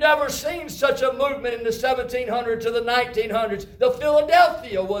God. You've never seen such a movement in the 1700s to the 1900s. The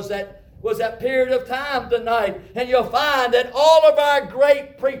Philadelphia was that period of time tonight. And you'll find that all of our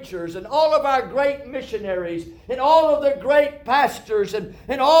great preachers and all of our great missionaries and all of the great pastors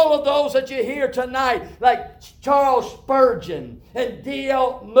and all of those that you hear tonight, like Charles Spurgeon and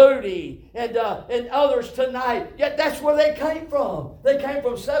D.L. Moody and others tonight, yet that's where they came from. They came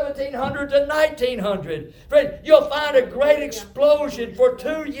from 1700 to 1900. Friend, you'll find a great explosion for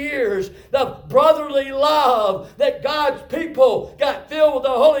 2 years of brotherly love that God's people got filled with the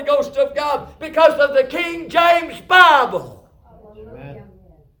Holy Ghost of God because of the King James Bible. Amen.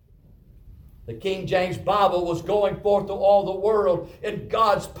 The King James Bible was going forth to all the world, and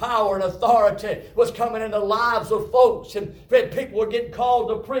God's power and authority was coming in the lives of folks, and people were getting called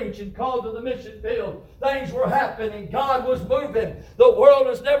to preach and called to the mission field. Things were happening. God was moving. The world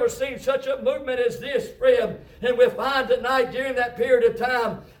has never seen such a movement as this, friend. And we find tonight, during that period of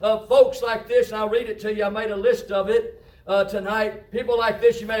time, folks like this, and I'll read it to you. I made a list of it tonight. People like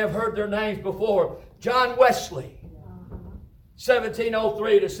this, you may have heard their names before. John Wesley,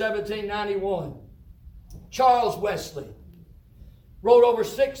 1703 to 1791. Charles Wesley wrote over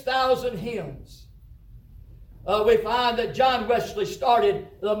 6,000 hymns. We find that John Wesley started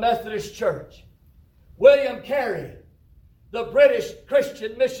the Methodist Church. William Carey, the British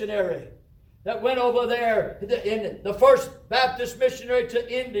Christian missionary that went over there in the first Baptist missionary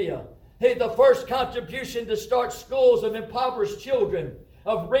to India. He the first contribution to start schools of impoverished children,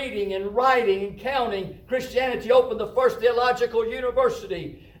 of reading and writing and counting. Christianity opened the first theological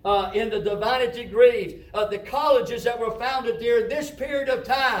university in the divinity degrees. The colleges that were founded during this period of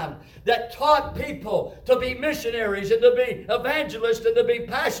time that taught people to be missionaries and to be evangelists and to be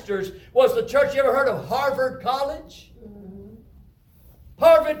pastors was the church. You ever heard of Harvard College?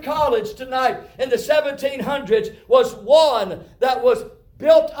 Harvard College tonight in the 1700s was one that was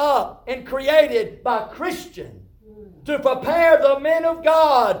built up and created by Christians to prepare the men of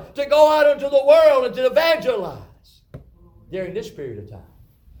God to go out into the world and to evangelize during this period of time.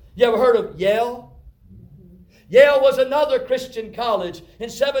 You ever heard of Yale? Yale was another Christian college. In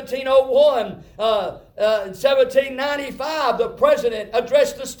 1701, in 1795, the president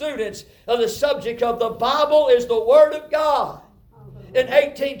addressed the students on the subject of the Bible is the Word of God. In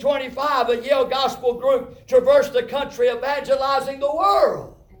 1825, a Yale gospel group traversed the country evangelizing the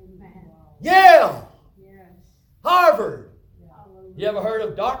world. Amen. Yale. Harvard. You ever heard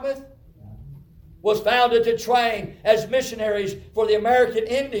of Dartmouth? Was founded to train as missionaries for the American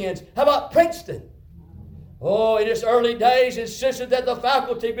Indians. How about Princeton? Oh, in its early days insisted that the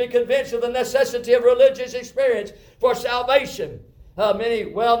faculty be convinced of the necessity of religious experience for salvation. Many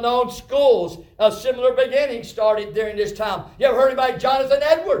well-known schools of similar beginnings started during this time. You ever heard about Jonathan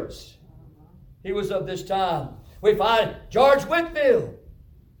Edwards? He was of this time. We find George Whitefield,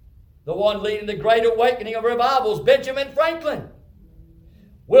 the one leading the great awakening of revivals. Benjamin Franklin,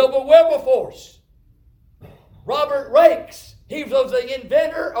 Wilbur Wilberforce, Robert Raikes. He was the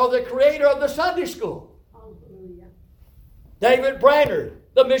inventor or the creator of the Sunday school. Hallelujah. David Brainerd,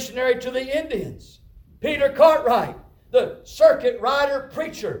 the missionary to the Indians. Peter Cartwright, the circuit rider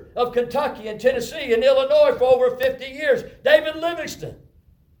preacher of Kentucky and Tennessee and Illinois for over 50 years. David Livingstone,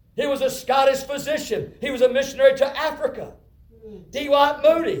 he was a Scottish physician. He was a missionary to Africa. Dwight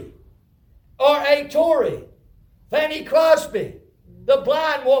Moody, R.A. Torrey, Fanny Crosby, the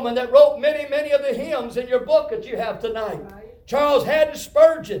blind woman that wrote many, many of the hymns in your book that you have tonight. Right. Charles Haddon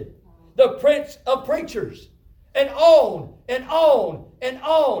Spurgeon, the Prince of Preachers, and on and on and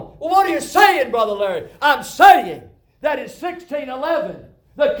on. Well, what are you saying, Brother Larry? I'm saying that in 1611,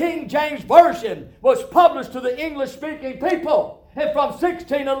 the King James Version was published to the English-speaking people. And from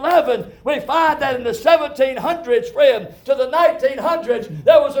 1611, we find that in the 1700s, friend, to the 1900s,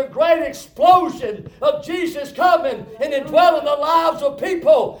 there was a great explosion of Jesus coming and indwelling the lives of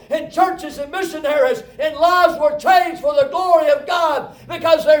people and churches and missionaries, and lives were changed for the glory of God,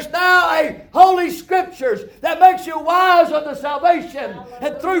 because there's now a Holy Scriptures that makes you wise unto salvation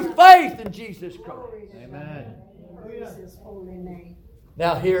and through faith in Jesus Christ. Amen.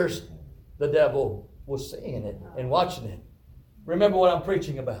 Now here's the devil was seeing it and watching it. Remember what I'm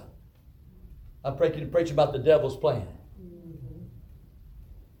preaching about. I'm preaching about the devil's plan.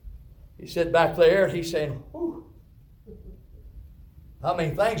 He sat back there and he's saying, whew, I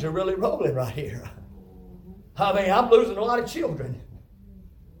mean, things are really rolling right here. I mean, I'm losing a lot of children.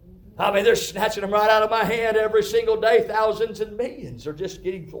 I mean, they're snatching them right out of my hand every single day. Thousands and millions are just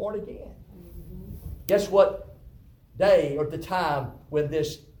getting born again. Guess what day or the time when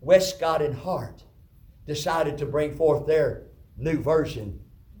this Westcott and Hart decided to bring forth their new version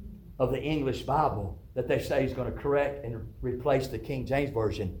of the English Bible that they say is going to correct and replace the King James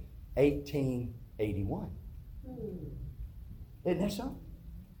Version? 1881. Isn't that something?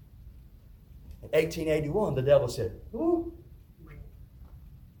 In 1881, the devil said, ooh,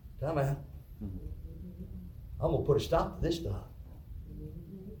 time out. I'm going to put a stop to this stuff.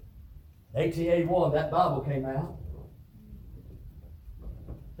 In 1881, that Bible came out.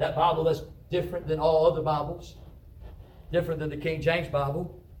 That Bible that's different than all other Bibles. Different than the King James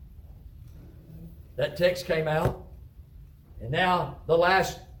Bible. That text came out. And now the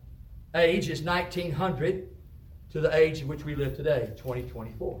last age is 1900 to the age in which we live today,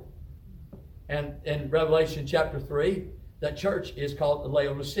 2024. And in Revelation chapter 3, that church is called the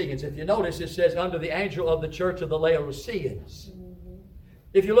Laodiceans. If you notice, it says, under the angel of the church of the Laodiceans.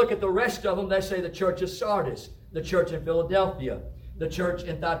 If you look at the rest of them, they say the church of Sardis, the church in Philadelphia, the church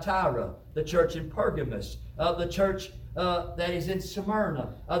in Thyatira, the church in Pergamos, the church that is in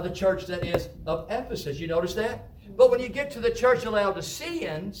Smyrna, the church that is of Ephesus. You notice that? But when you get to the church of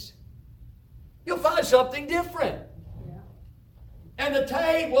Laodiceans, you'll find something different. And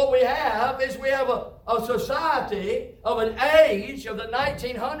today what we have is we have a society of an age of the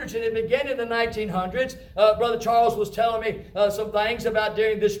 1900s, and it began in the 1900s. Brother Charles was telling me some things about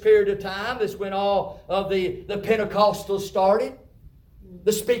during this period of time. This when all of the Pentecostals started.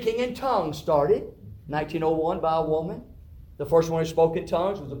 The speaking in tongues started, 1901 by a woman. The first one who spoke in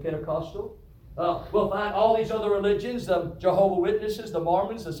tongues was a Pentecostal. We'll find all these other religions, the Jehovah's Witnesses, the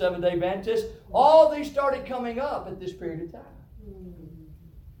Mormons, the Seventh-day Adventists. All these started coming up at this period of time.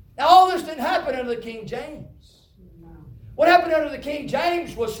 Now, all this didn't happen under the King James. What happened under the King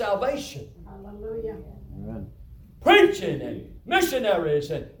James was salvation. Hallelujah. Amen. Preaching and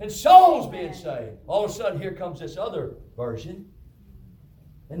missionaries and souls being saved. All of a sudden, here comes this other version.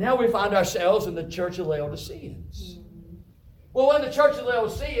 And now we find ourselves in the church of Laodiceans. Well, in the church of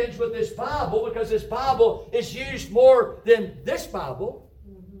Laodiceans with this Bible, because this Bible is used more than this Bible,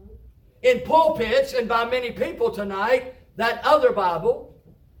 in pulpits and by many people tonight, that other Bible,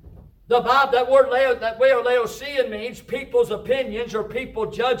 the Bible, that word Laodicean means people's opinions or people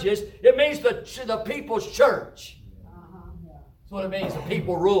judges. It means the people's church. That's what it means, the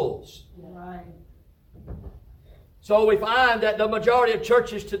people rules. Right. So we find that the majority of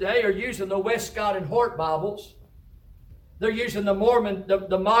churches today are using the Westcott and Hort Bibles. They're using the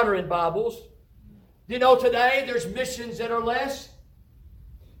modern Bibles. Do you know today there's missions that are less?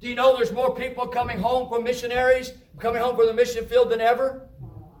 Do you know there's more people coming home from missionaries, coming home from the mission field than ever?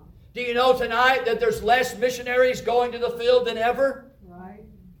 Do you know tonight that there's less missionaries going to the field than ever? Right.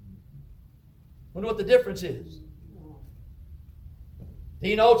 Wonder what the difference is. Do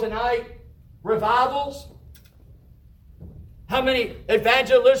you know tonight revivals? How many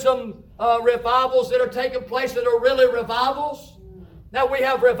evangelism revivals that are taking place that are really revivals? Now we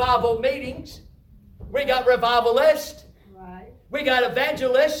have revival meetings. We got revivalists. Right. We got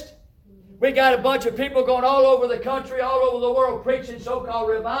evangelists. We got a bunch of people going all over the country, all over the world preaching so-called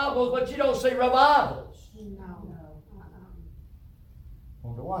revivals, but you don't see revivals. No.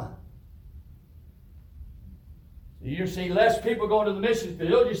 Wonder why? You see less people going to the mission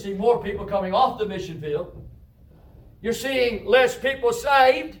field. You see more people coming off the mission field. You're seeing less people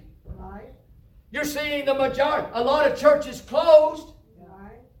saved. Right. You're seeing a lot of churches closed.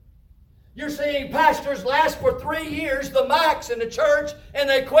 Right. You're seeing pastors last for 3 years, the max in the church, and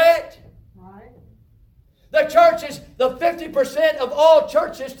they quit. Right. The churches, the 50% of all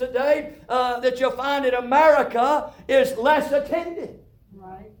churches today that you'll find in America is less attended.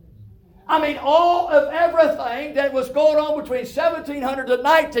 Right. I mean, all of everything that was going on between 1700 and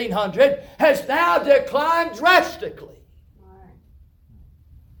 1900 has now declined drastically. Right.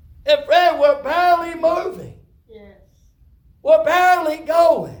 And friend, we're barely moving. Yes. We're barely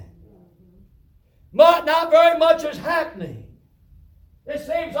going. Not very much is happening. It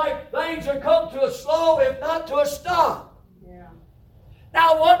seems like things are come to a slow, if not to a stop. Yeah.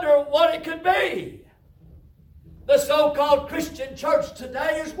 Now I wonder what it could be. The so-called Christian church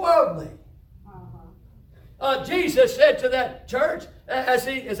today is worldly. Jesus said to that church, as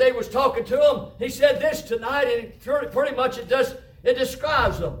they was talking to them, he said this tonight, and pretty much it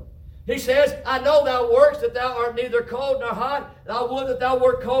describes them. He says, I know thou works, that thou art neither cold nor hot, and I would that thou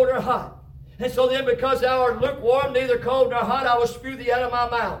wert cold or hot. And so then, because thou art lukewarm, neither cold nor hot, I will spew thee out of my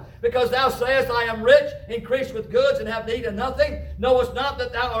mouth. Because thou sayest, I am rich, increased with goods, and have need of nothing, knowest not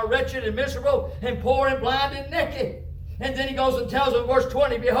that thou art wretched and miserable, and poor and blind and naked. And then he goes and tells them in verse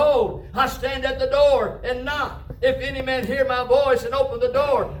 20, Behold, I stand at the door and knock. If any man hear my voice and open the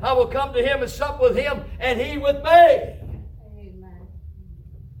door, I will come to him and sup with him, and he with me. Amen.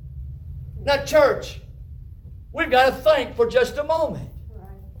 Now, church, we've got to think for just a moment.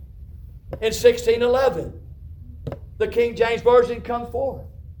 Right. In 1611, the King James Version comes forth.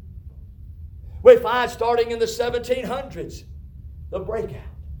 We find starting in the 1700s, the breakout.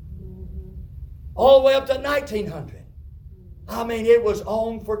 All the way up to 1900. I mean, it was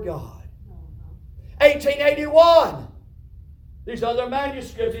on for God. 1881, these other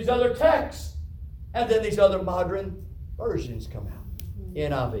manuscripts, these other texts, and then these other modern versions come out.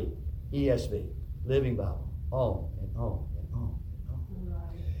 NIV, ESV, Living Bible, on and on and on and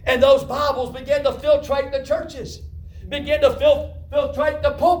on. And those Bibles begin to filtrate the churches, begin to filtrate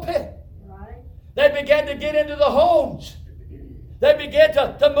the pulpit. Right. They began to get into the homes. They began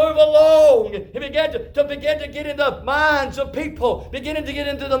to move along. He began to get in the minds of people, beginning to get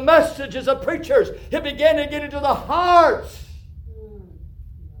into the messages of preachers. He began to get into the hearts.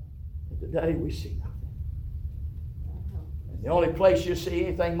 Today we see nothing. And the only place you see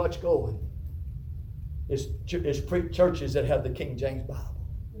anything much going is churches that have the King James Bible.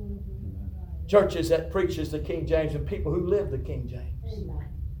 Churches that preaches the King James and people who live the King James.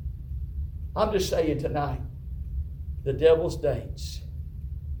 I'm just saying tonight, the devil's dates,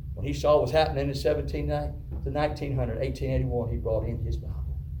 when he saw what was happening in 1900, 1881, he brought in his Bible.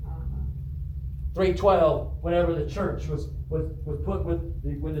 312, whenever the church was put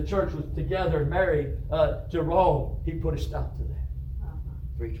when the church was together and married to Rome, he put a stop to that.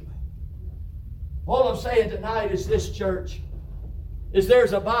 312. All I'm saying tonight is this, church, is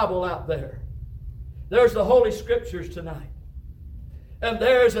there's a Bible out there. There's the Holy Scriptures tonight. And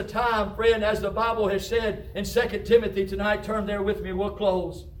there's a time, friend, as the Bible has said in 2 Timothy tonight. Turn there with me. We'll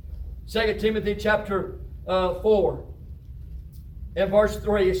close. 2 Timothy chapter 4. In verse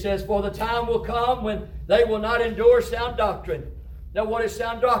 3 it says, "For the time will come when they will not endure sound doctrine." Now what is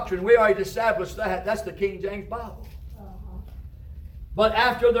sound doctrine? We already established that. That's the King James Bible. "But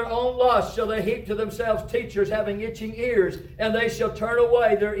after their own lust shall they heap to themselves teachers having itching ears, and they shall turn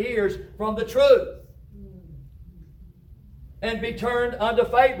away their ears from the truth, and be turned unto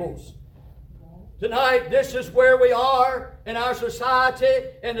fables." Tonight, this is where we are in our society,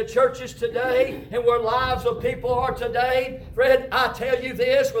 in the churches today, and where lives of people are today. Friend, I tell you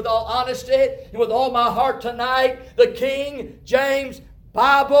this with all honesty and with all my heart tonight, the King James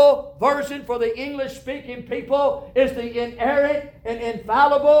Bible version for the English-speaking people is the inerrant and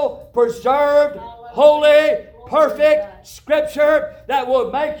infallible, preserved, holy, perfect Scripture that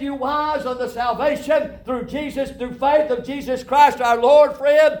will make you wise unto salvation through faith of Jesus Christ our Lord,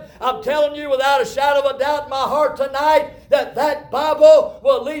 friend. I'm telling you without a shadow of a doubt in my heart tonight that Bible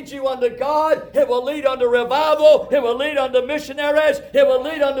will lead you unto God. It will lead unto revival. It will lead unto missionaries. It will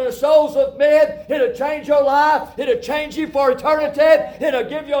lead unto the souls of men. It'll change your life. It'll change you for eternity. It'll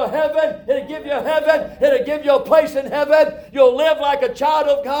give you heaven. It'll give you heaven. It'll give you a place in heaven. You'll live like a child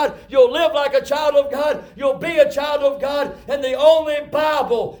of God. You'll live like a child of God. You'll be a child of God. And the only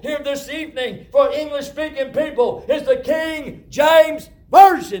Bible here this evening for English-speaking people is the King James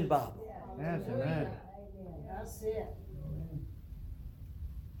Version Bible. Yes, amen. That's it.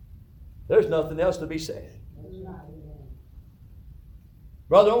 There's nothing else to be said.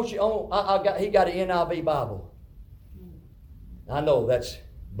 Brother, don't you? He got an NIV Bible. I know that's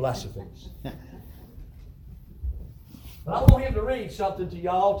blasphemous. But I want him to read something to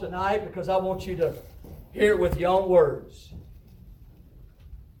y'all tonight because I want you to hear it with your own words.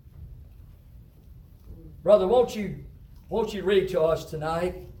 Brother, won't you read to us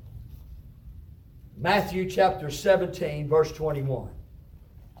tonight Matthew chapter 17, verse 21.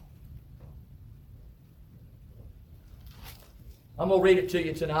 I'm going to read it to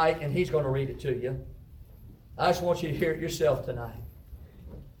you tonight, and he's going to read it to you. I just want you to hear it yourself tonight.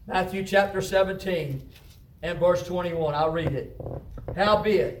 Matthew chapter 17 and verse 21. I'll read it.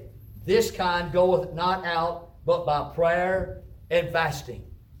 "Howbeit, this kind goeth not out, but by prayer and fasting."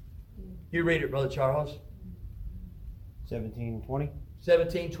 You read it, Brother Charles. 17:20.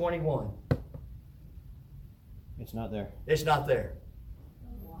 17:21. It's not there. It's not there.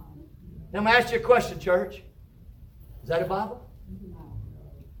 Now, I'm going to ask you a question, church. Is that a Bible?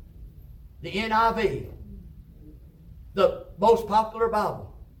 The NIV. The most popular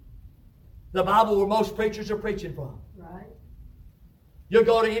Bible. The Bible where most preachers are preaching from. Right. You'll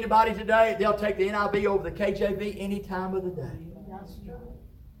go to anybody today, they'll take the NIV over the KJV any time of the day. That's true.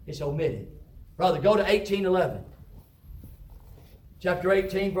 It's omitted. Brother, go to 18:11. Chapter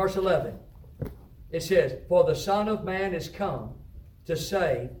 18, verse 11. It says, "For the Son of Man is come to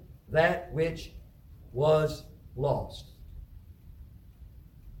save that which was lost."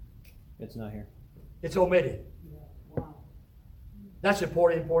 It's not here. It's omitted. Yeah. Wow. That's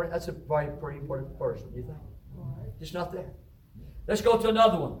important. That's a pretty important verse, don't you think? Right. It's not there. Let's go to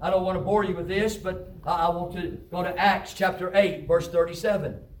another one. I don't want to bore you with this, but I want to go to Acts chapter 8, verse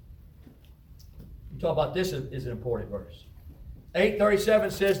 37. You talk about this is an important verse.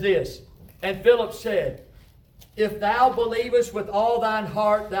 8:37 says this, "And Philip said, If thou believest with all thine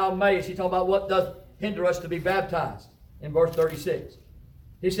heart, thou mayest." He talking about what does hinder us to be baptized in verse 36.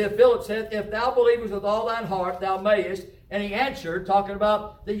 He said, Philip said, "If thou believest with all thine heart, thou mayest." And he answered, talking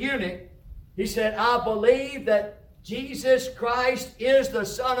about the eunuch, he said, "I believe that Jesus Christ is the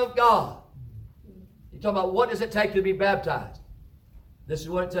Son of God." You're talking about what does it take to be baptized? This is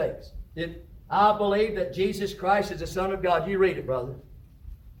what it takes. I believe that Jesus Christ is the Son of God. You read it, brother.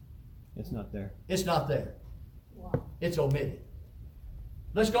 It's not there. It's not there. Wow. It's omitted.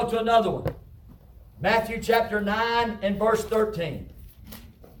 Let's go to another one. Matthew chapter 9 and verse 13.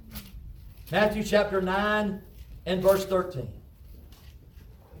 Matthew chapter 9 and verse 13.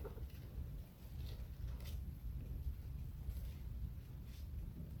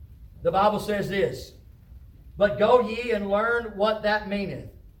 The Bible says this, "But go ye and learn what that meaneth.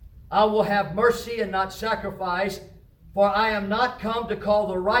 I will have mercy and not sacrifice, for I am not come to call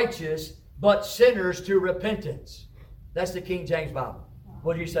the righteous, but sinners to repentance." That's the King James Bible.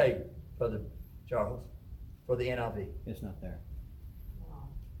 What do you say, Brother Charles, for the NIV? It's not there.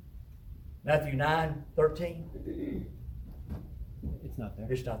 Matthew 9:13. It's not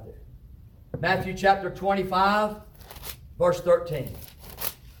there. It's not there. Matthew chapter 25, verse 13.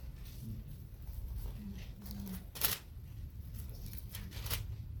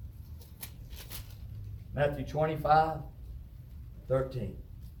 Matthew 25:13.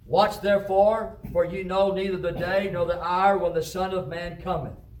 "Watch therefore, for you know neither the day nor the hour when the Son of Man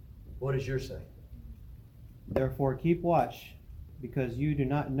cometh." What does yours say? Therefore keep watch, because you do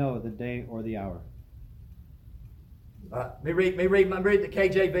not know the day or the hour. Let me read the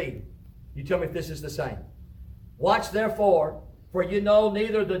KJV. You tell me if this is the same. "Watch therefore, for you know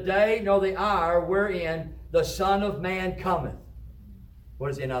neither the day nor the hour wherein the Son of Man cometh." What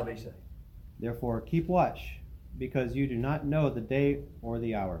does the NIV say? Therefore keep watch, because you do not know the day or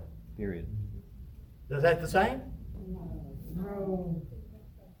the hour. Period. Is that the same? No.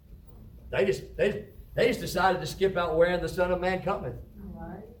 They just decided to skip out wherein the Son of Man cometh. All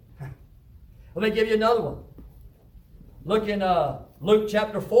right. Let me give you another one. Look in Luke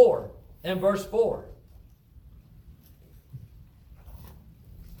chapter 4 and verse 4.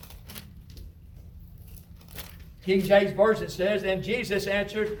 King James Version says, "And Jesus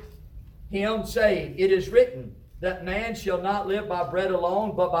answered him, saying, It is written, that man shall not live by bread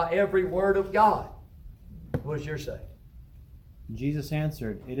alone, but by every word of God." What does yours say? Jesus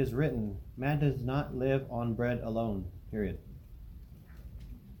answered, "It is written, man does not live on bread alone." Period.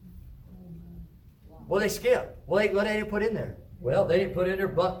 Well, they skipped. Well, what they didn't put in there? Well, they didn't put in there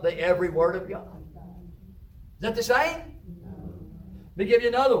but the every word of God. Is that the same? Let me give you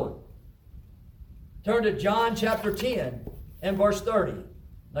another one. Turn to John chapter 10 and verse 30.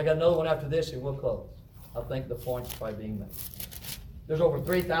 I got another one after this and we'll close. I think the point's probably being made. There's over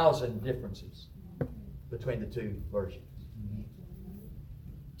 3,000 differences between the two versions.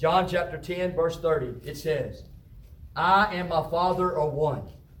 John chapter 10 verse 30. It says, "I and my Father are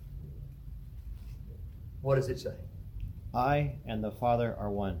one." What does it say? I and the Father are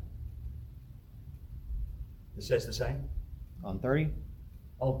one. It says the same? On 30,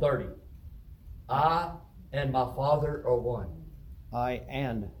 On 30. "I and my Father are one." I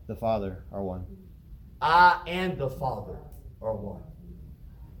and the Father are one. I and the Father are one.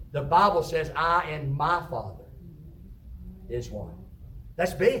 The Bible says, "I and my Father is one."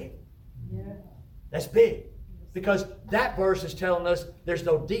 That's big. Yeah. That's big. Because that verse is telling us there's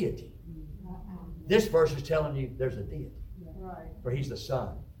no deity. This verse is telling you there's a deity. Right. For he's the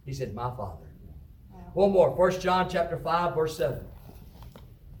Son. He said, "My Father." One more. 1 John chapter 5, verse 7.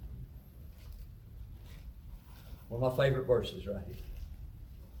 One of my favorite verses right here.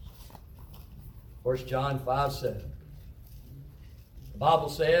 1 John 5:7. The Bible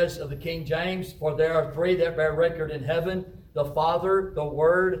says of the King James, "For there are three that bear record in heaven, the Father, the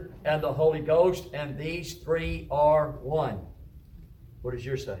Word, and the Holy Ghost, and these three are one." What does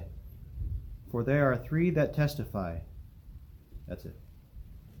yours say? For there are three that testify. That's it.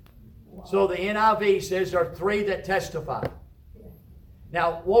 So the NIV says there are three that testify.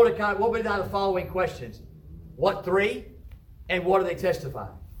 Now, what would be the following questions? What three? And what do they testify?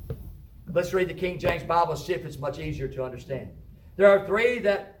 Let's read the King James Bible and see if it's much easier to understand. There are three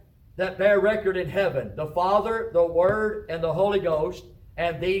that bear record in heaven. The Father, the Word, and the Holy Ghost.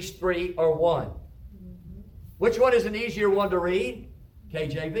 And these three are one. Which one is an easier one to read?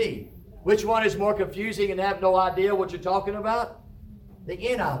 KJV. Which one is more confusing and have no idea what you're talking about? The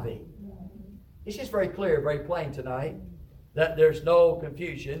NIV. It's just very clear, very plain tonight that there's no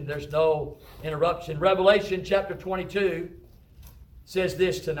confusion, there's no interruption. Revelation chapter 22 says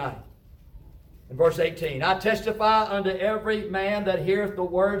this tonight. In verse 18, "I testify unto every man that heareth the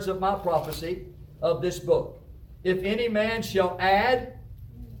words of my prophecy of this book. If any man shall add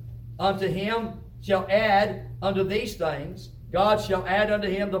unto these things, God shall add unto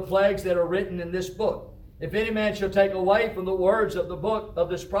him the plagues that are written in this book. If any man shall take away from the words of the book of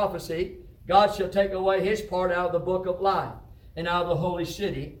this prophecy, God shall take away his part out of the book of life, and out of the holy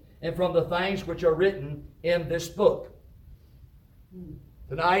city, and from the things which are written in this book."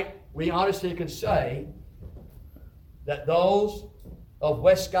 Tonight, we honestly can say that those of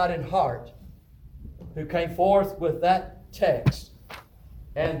Westcott and Hart who came forth with that text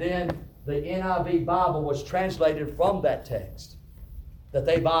And then the NIV Bible was translated from that text, that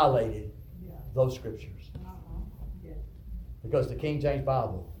they violated those scriptures. Because the King James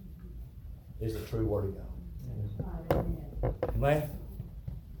Bible is the true Word of God. Amen?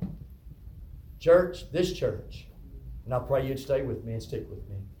 Church, this church, and I pray you'd stay with me and stick with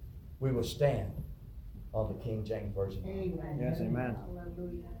me, we will stand on the King James Version. Amen. Yes, amen.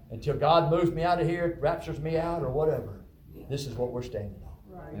 Until God moves me out of here, raptures me out, or whatever, this is what we're standing on.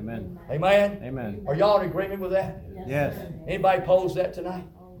 Right. Amen. Amen? Amen. Are y'all in agreement with that? Yes. Anybody oppose that tonight?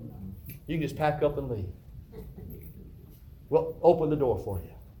 You can just pack up and leave. We'll open the door for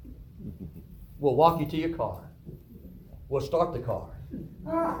you. We'll walk you to your car. We'll start the car.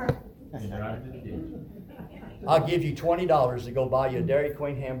 I'll give you $20 to go buy you a Dairy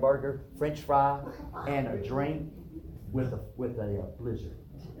Queen hamburger, French fry, and a drink with a blizzard.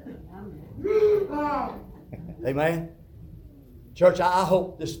 Amen? Church, I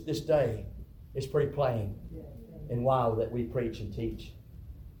hope this day is pretty plain and wild that we preach and teach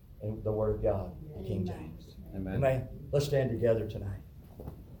in the Word of God, the King James. Amen. Amen. Let's stand together tonight.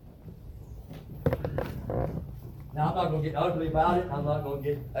 Now, I'm not going to get ugly about it. I'm not going to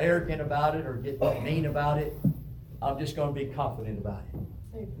get arrogant about it or get mean about it. I'm just going to be confident about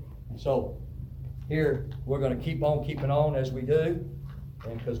it. So, here, we're going to keep on keeping on as we do,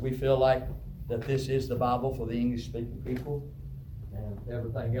 and because we feel like that this is the Bible for the English-speaking people, and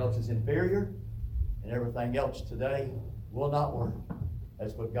everything else is inferior, and everything else today will not work.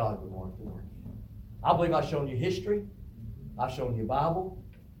 That's what God would want it to work in. I believe I've shown you history. I've shown you Bible.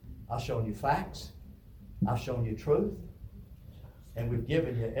 I've shown you facts. I've shown you truth. And we've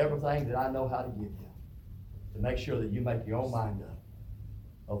given you everything that I know how to give you to make sure that you make your own mind up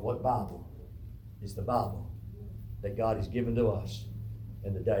of what Bible is the Bible that God has given to us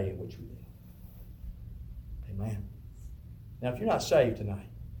in the day in which we live. Amen. Now, if you're not saved tonight,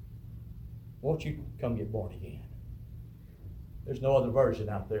 won't you come get born again? There's no other version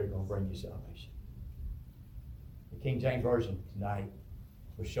out there going to bring you salvation. The King James Version tonight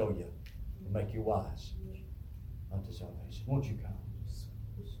will show you and make you wise unto salvation. Won't you come?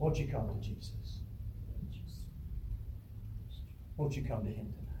 Won't you come to Jesus? Won't you come to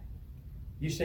Him tonight?